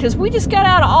night, because we just got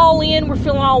out of All In. We're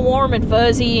feeling all warm and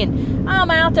fuzzy, and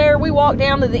I'm out there. We walk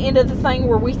down to the end of the thing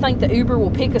where we think the Uber will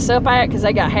pick us up at, because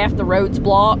they got half the roads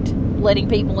blocked, letting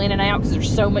people in and out because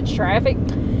there's so much traffic.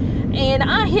 And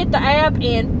I hit the app,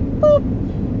 and boop,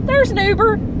 there's an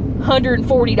Uber,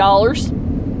 $140.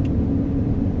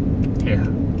 Yeah.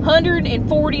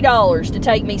 $140 to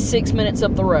take me 6 minutes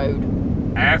up the road.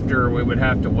 After we would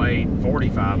have to wait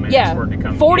 45 minutes for it to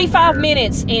come. 45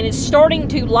 minutes, and it's starting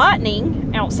to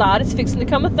lightning outside. It's fixing to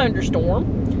come a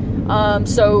thunderstorm.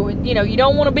 So, you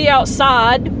don't want to be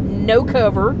outside, no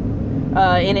cover,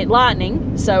 and it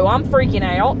lightning. So I'm freaking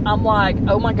out. I'm like,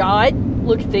 oh my God,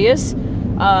 look at this.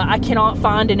 I cannot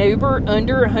find an Uber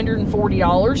under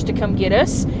 $140 to come get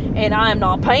us, and I am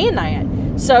not paying that.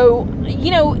 So,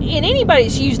 and anybody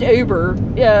that's used Uber,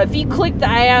 if you click the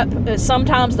app,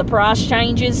 sometimes the price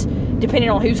changes depending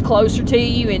on who's closer to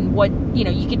you and what, you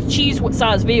get to choose what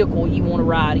size vehicle you want to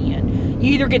ride in.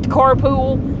 You either get the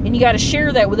carpool, and you got to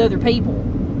share that with other people.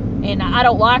 And I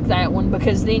don't like that one,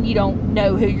 because then you don't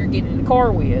know who you're getting in the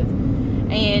car with.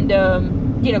 And,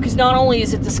 because not only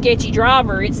is it the sketchy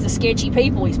driver, it's the sketchy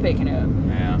people he's picking up.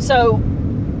 Yeah. So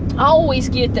I always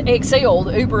get the XL,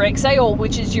 the Uber XL,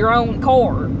 which is your own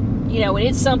car. And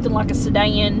it's something like a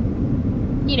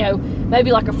sedan,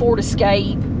 maybe like a Ford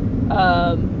Escape.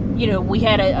 We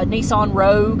had a Nissan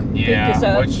Rogue pick us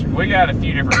up. Which we got a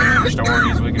few different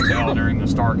stories we can tell during the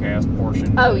StarCast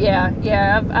portion. Oh,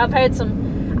 yeah. I've had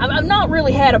some. I've not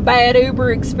really had a bad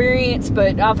Uber experience,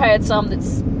 but I've had some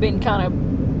that's been kind of.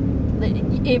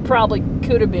 It probably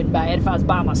could have been bad if I was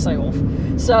by myself.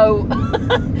 So,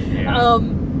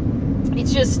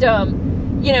 it's just.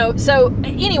 So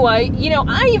anyway,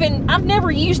 I've never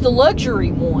used the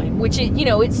luxury one, which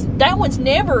is, that one's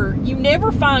you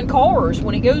never find cars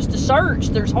when it goes to search.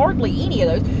 There's hardly any of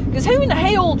those, because who in the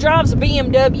hell drives a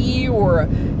BMW or a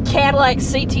Cadillac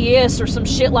CTS or some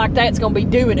shit like that's going to be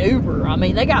doing Uber? I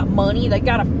mean, they got money, they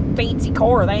got a fancy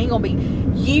car, they ain't going to be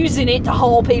using it to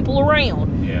haul people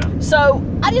around. Yeah. So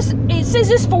it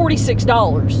says it's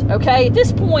 $46. Okay, at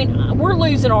this point we're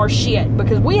losing our shit,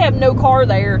 because we have no car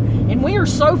there, and we are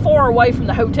so far away from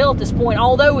the hotel at this point.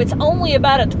 Although it's only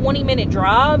about a 20-minute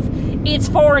drive, it's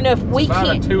far enough we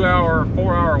can't. It's about a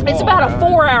 4-hour walk. It's about a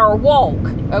 4-hour walk.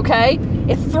 Okay,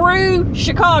 it's through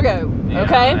Chicago.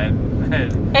 Okay,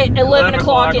 at 11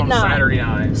 o'clock at night. Saturday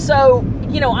night. So,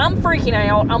 I'm freaking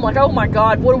out. I'm like, oh my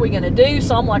God, what are we going to do?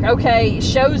 So I'm like, okay, it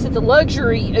shows that the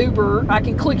luxury Uber, I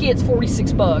can click it, it's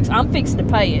 $46. I'm fixing to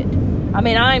pay it. I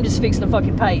mean, I'm just fixing to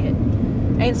fucking pay it.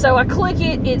 And so I click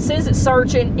it, it says it's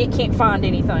searching, it can't find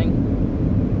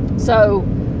anything. So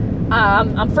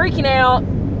I'm freaking out.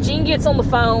 Gene gets on the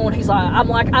phone. He's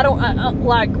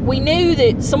like, we knew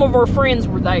that some of our friends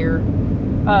were there.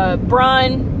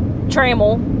 Brian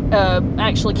Trammell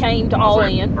actually came to All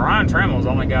In. Brian Trammell's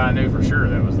the only guy I knew for sure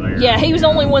that was there. Yeah, he was the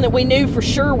only one that we knew for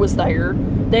sure was there,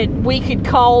 that we could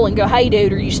call and go, hey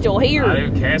dude, are you still here? I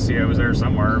knew Cassio was there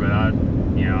somewhere, but I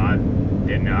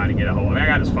didn't know how to get a hold of him. I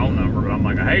got his phone number, but I'm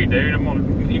like, hey dude,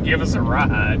 can you give us a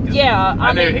ride? Yeah,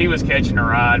 I knew he was catching a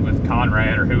ride with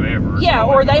Conrad or whoever. Yeah,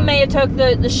 or they may have took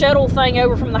the shuttle thing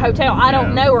over from the hotel. I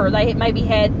don't know, or they maybe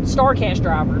had StarCast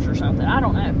drivers or something. I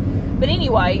don't know. But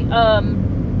anyway,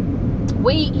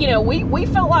 we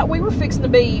felt like we were fixing to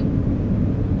be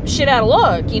shit out of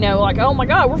luck. Like, oh my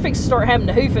God, we're fixing to start having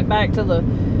to hoof it back to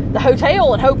the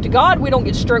hotel and hope to God we don't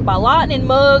get struck by lightning,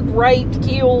 mugged, raped,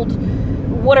 killed,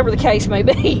 whatever the case may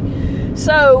be.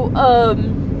 So,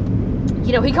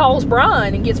 he calls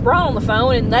Brian and gets Brian on the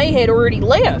phone, and they had already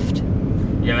left.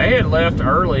 Yeah, they had left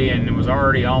early and was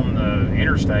already on the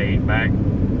interstate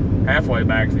halfway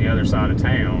back to the other side of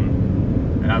town.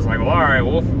 And I was like, well, all right,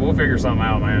 we'll figure something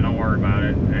out, man. Don't worry about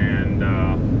it. And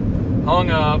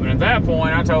hung up. And at that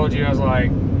point, I told you, I was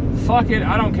like, fuck it.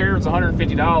 I don't care if it's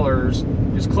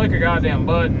 $150. Just click a goddamn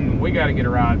button. We got to get a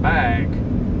ride back.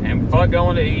 And fuck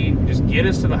going to eat. Just get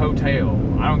us to the hotel.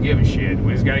 I don't give a shit.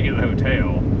 We just got to get to the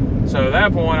hotel. So at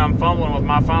that point, I'm fumbling with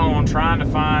my phone trying to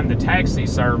find the taxi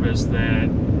service that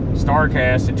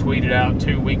StarCast had tweeted out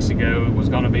 2 weeks ago was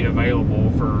going to be available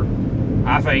for,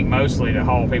 I think, mostly to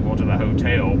haul people to the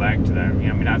hotel, back to the,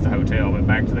 not the hotel, but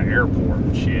back to the airport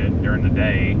and shit during the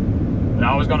day. And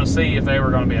I was going to see if they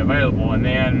were going to be available. And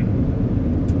then,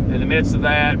 in the midst of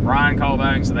that, Brian called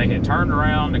back and said they had turned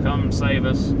around to come and save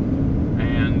us.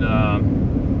 And,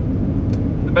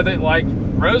 but they, like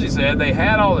Rosie said, they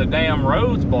had all the damn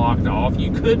roads blocked off.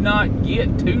 You could not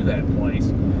get to that place,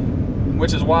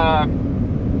 which is why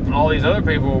all these other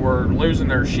people were losing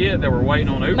their shit. They were waiting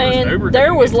on Uber. Man,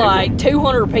 there was like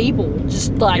 200 people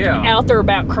just out there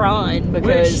about crying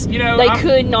because they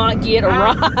could not get a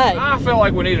ride. I felt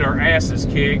like we needed our asses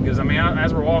kicked because,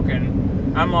 as we're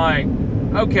walking, I'm like,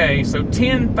 okay, so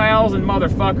 10,000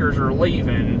 motherfuckers are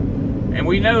leaving, and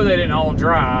we know they didn't all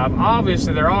drive.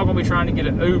 Obviously, they're all going to be trying to get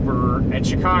an Uber at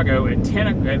Chicago at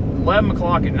 11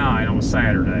 o'clock at night on a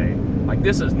Saturday. Like,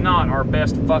 this is not our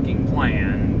best fucking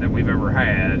plan that we've ever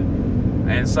had.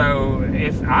 And so,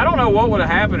 I don't know what would have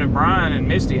happened if Brian and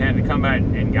Misty hadn't come back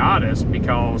and got us,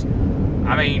 because,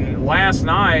 last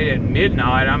night at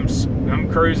midnight, I'm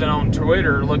cruising on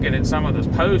Twitter looking at some of those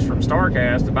posts from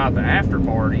StarCast about the after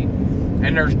party,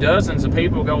 and there's dozens of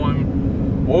people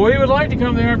going, well, we would like to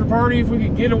come to the after party if we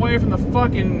could get away from the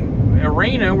fucking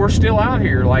arena. We're still out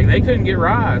here. Like, they couldn't get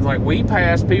rides. Like, we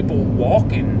passed people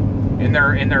walking in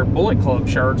their Bullet Club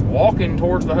shirts, walking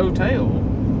towards the hotel.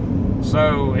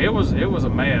 So it was a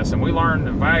mess, and we learned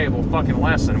a valuable fucking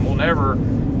lesson. We'll never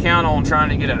count on trying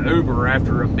to get an Uber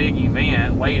after a big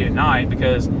event late at night,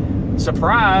 because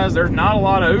surprise, there's not a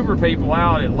lot of Uber people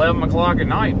out at 11 o'clock at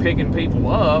night picking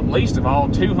people up, least of all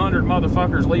 200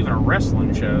 motherfuckers leaving a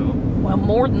wrestling show. Well,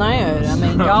 more than that. I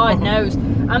mean, God knows.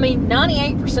 I mean,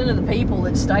 98% of the people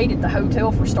that stayed at the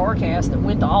hotel for StarCast that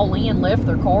went to All In left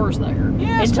their cars there.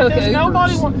 Yes, and took because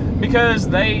Ubers. because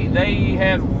they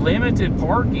had limited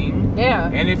parking. Yeah.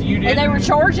 And if you didn't... And they were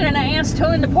charging an ass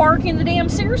ton to park in the damn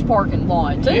Sears parking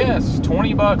lot, too. Yes,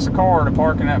 $20 a car to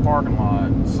park in that parking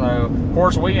lot. So, of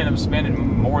course, we ended up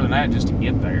spending more than that just to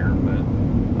get there. But,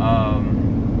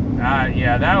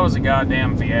 yeah, that was a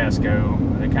goddamn fiasco.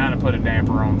 They kind of put a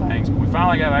damper on things. But we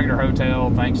finally got back to our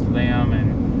hotel, thanks to them.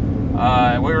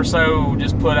 And we were so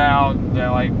just put out that,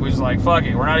 like, we was like, fuck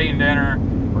it, we're not eating dinner.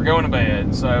 We're going to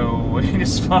bed. So we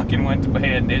just fucking went to bed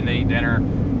and didn't eat dinner.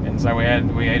 And so we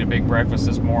ate a big breakfast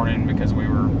this morning because we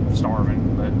were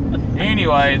starving. But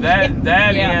anyway, that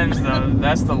ends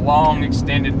that's the long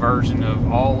extended version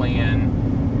of All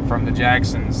In from the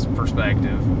Jacksons'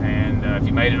 perspective. And if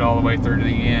you made it all the way through to the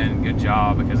end, good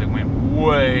job, because it went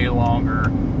way longer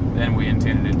than we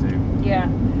intended it to. Yeah,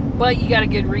 but you got a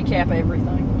good recap of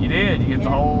everything. You did. You get the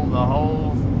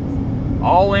whole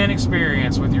All In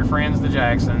experience with your friends, the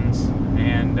Jacksons,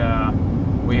 and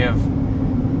we have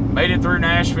made it through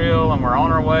Nashville, and we're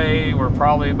on our way. We're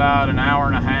probably about an hour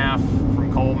and a half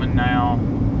from Coleman now,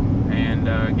 and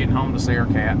getting home to see our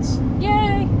cats.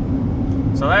 Yay!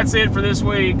 So that's it for this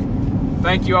week.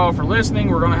 Thank you all for listening.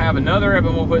 We're going to have another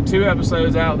episode. We'll put 2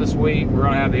 episodes out this week. We're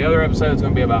going to have the other episode. It's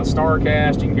going to be about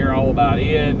StarCast. You can hear all about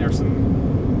it. There's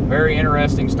some very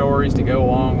interesting stories to go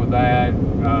along with that.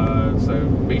 So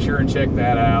be sure and check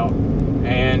that out.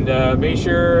 And be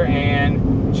sure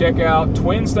and check out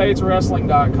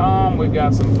TwinStatesWrestling.com. We've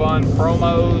got some fun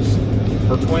promos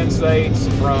for Twin States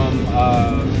from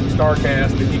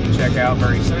StarCast that you can check out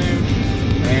very soon.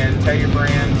 And tell your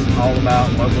friends all about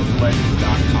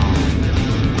localslegends.com.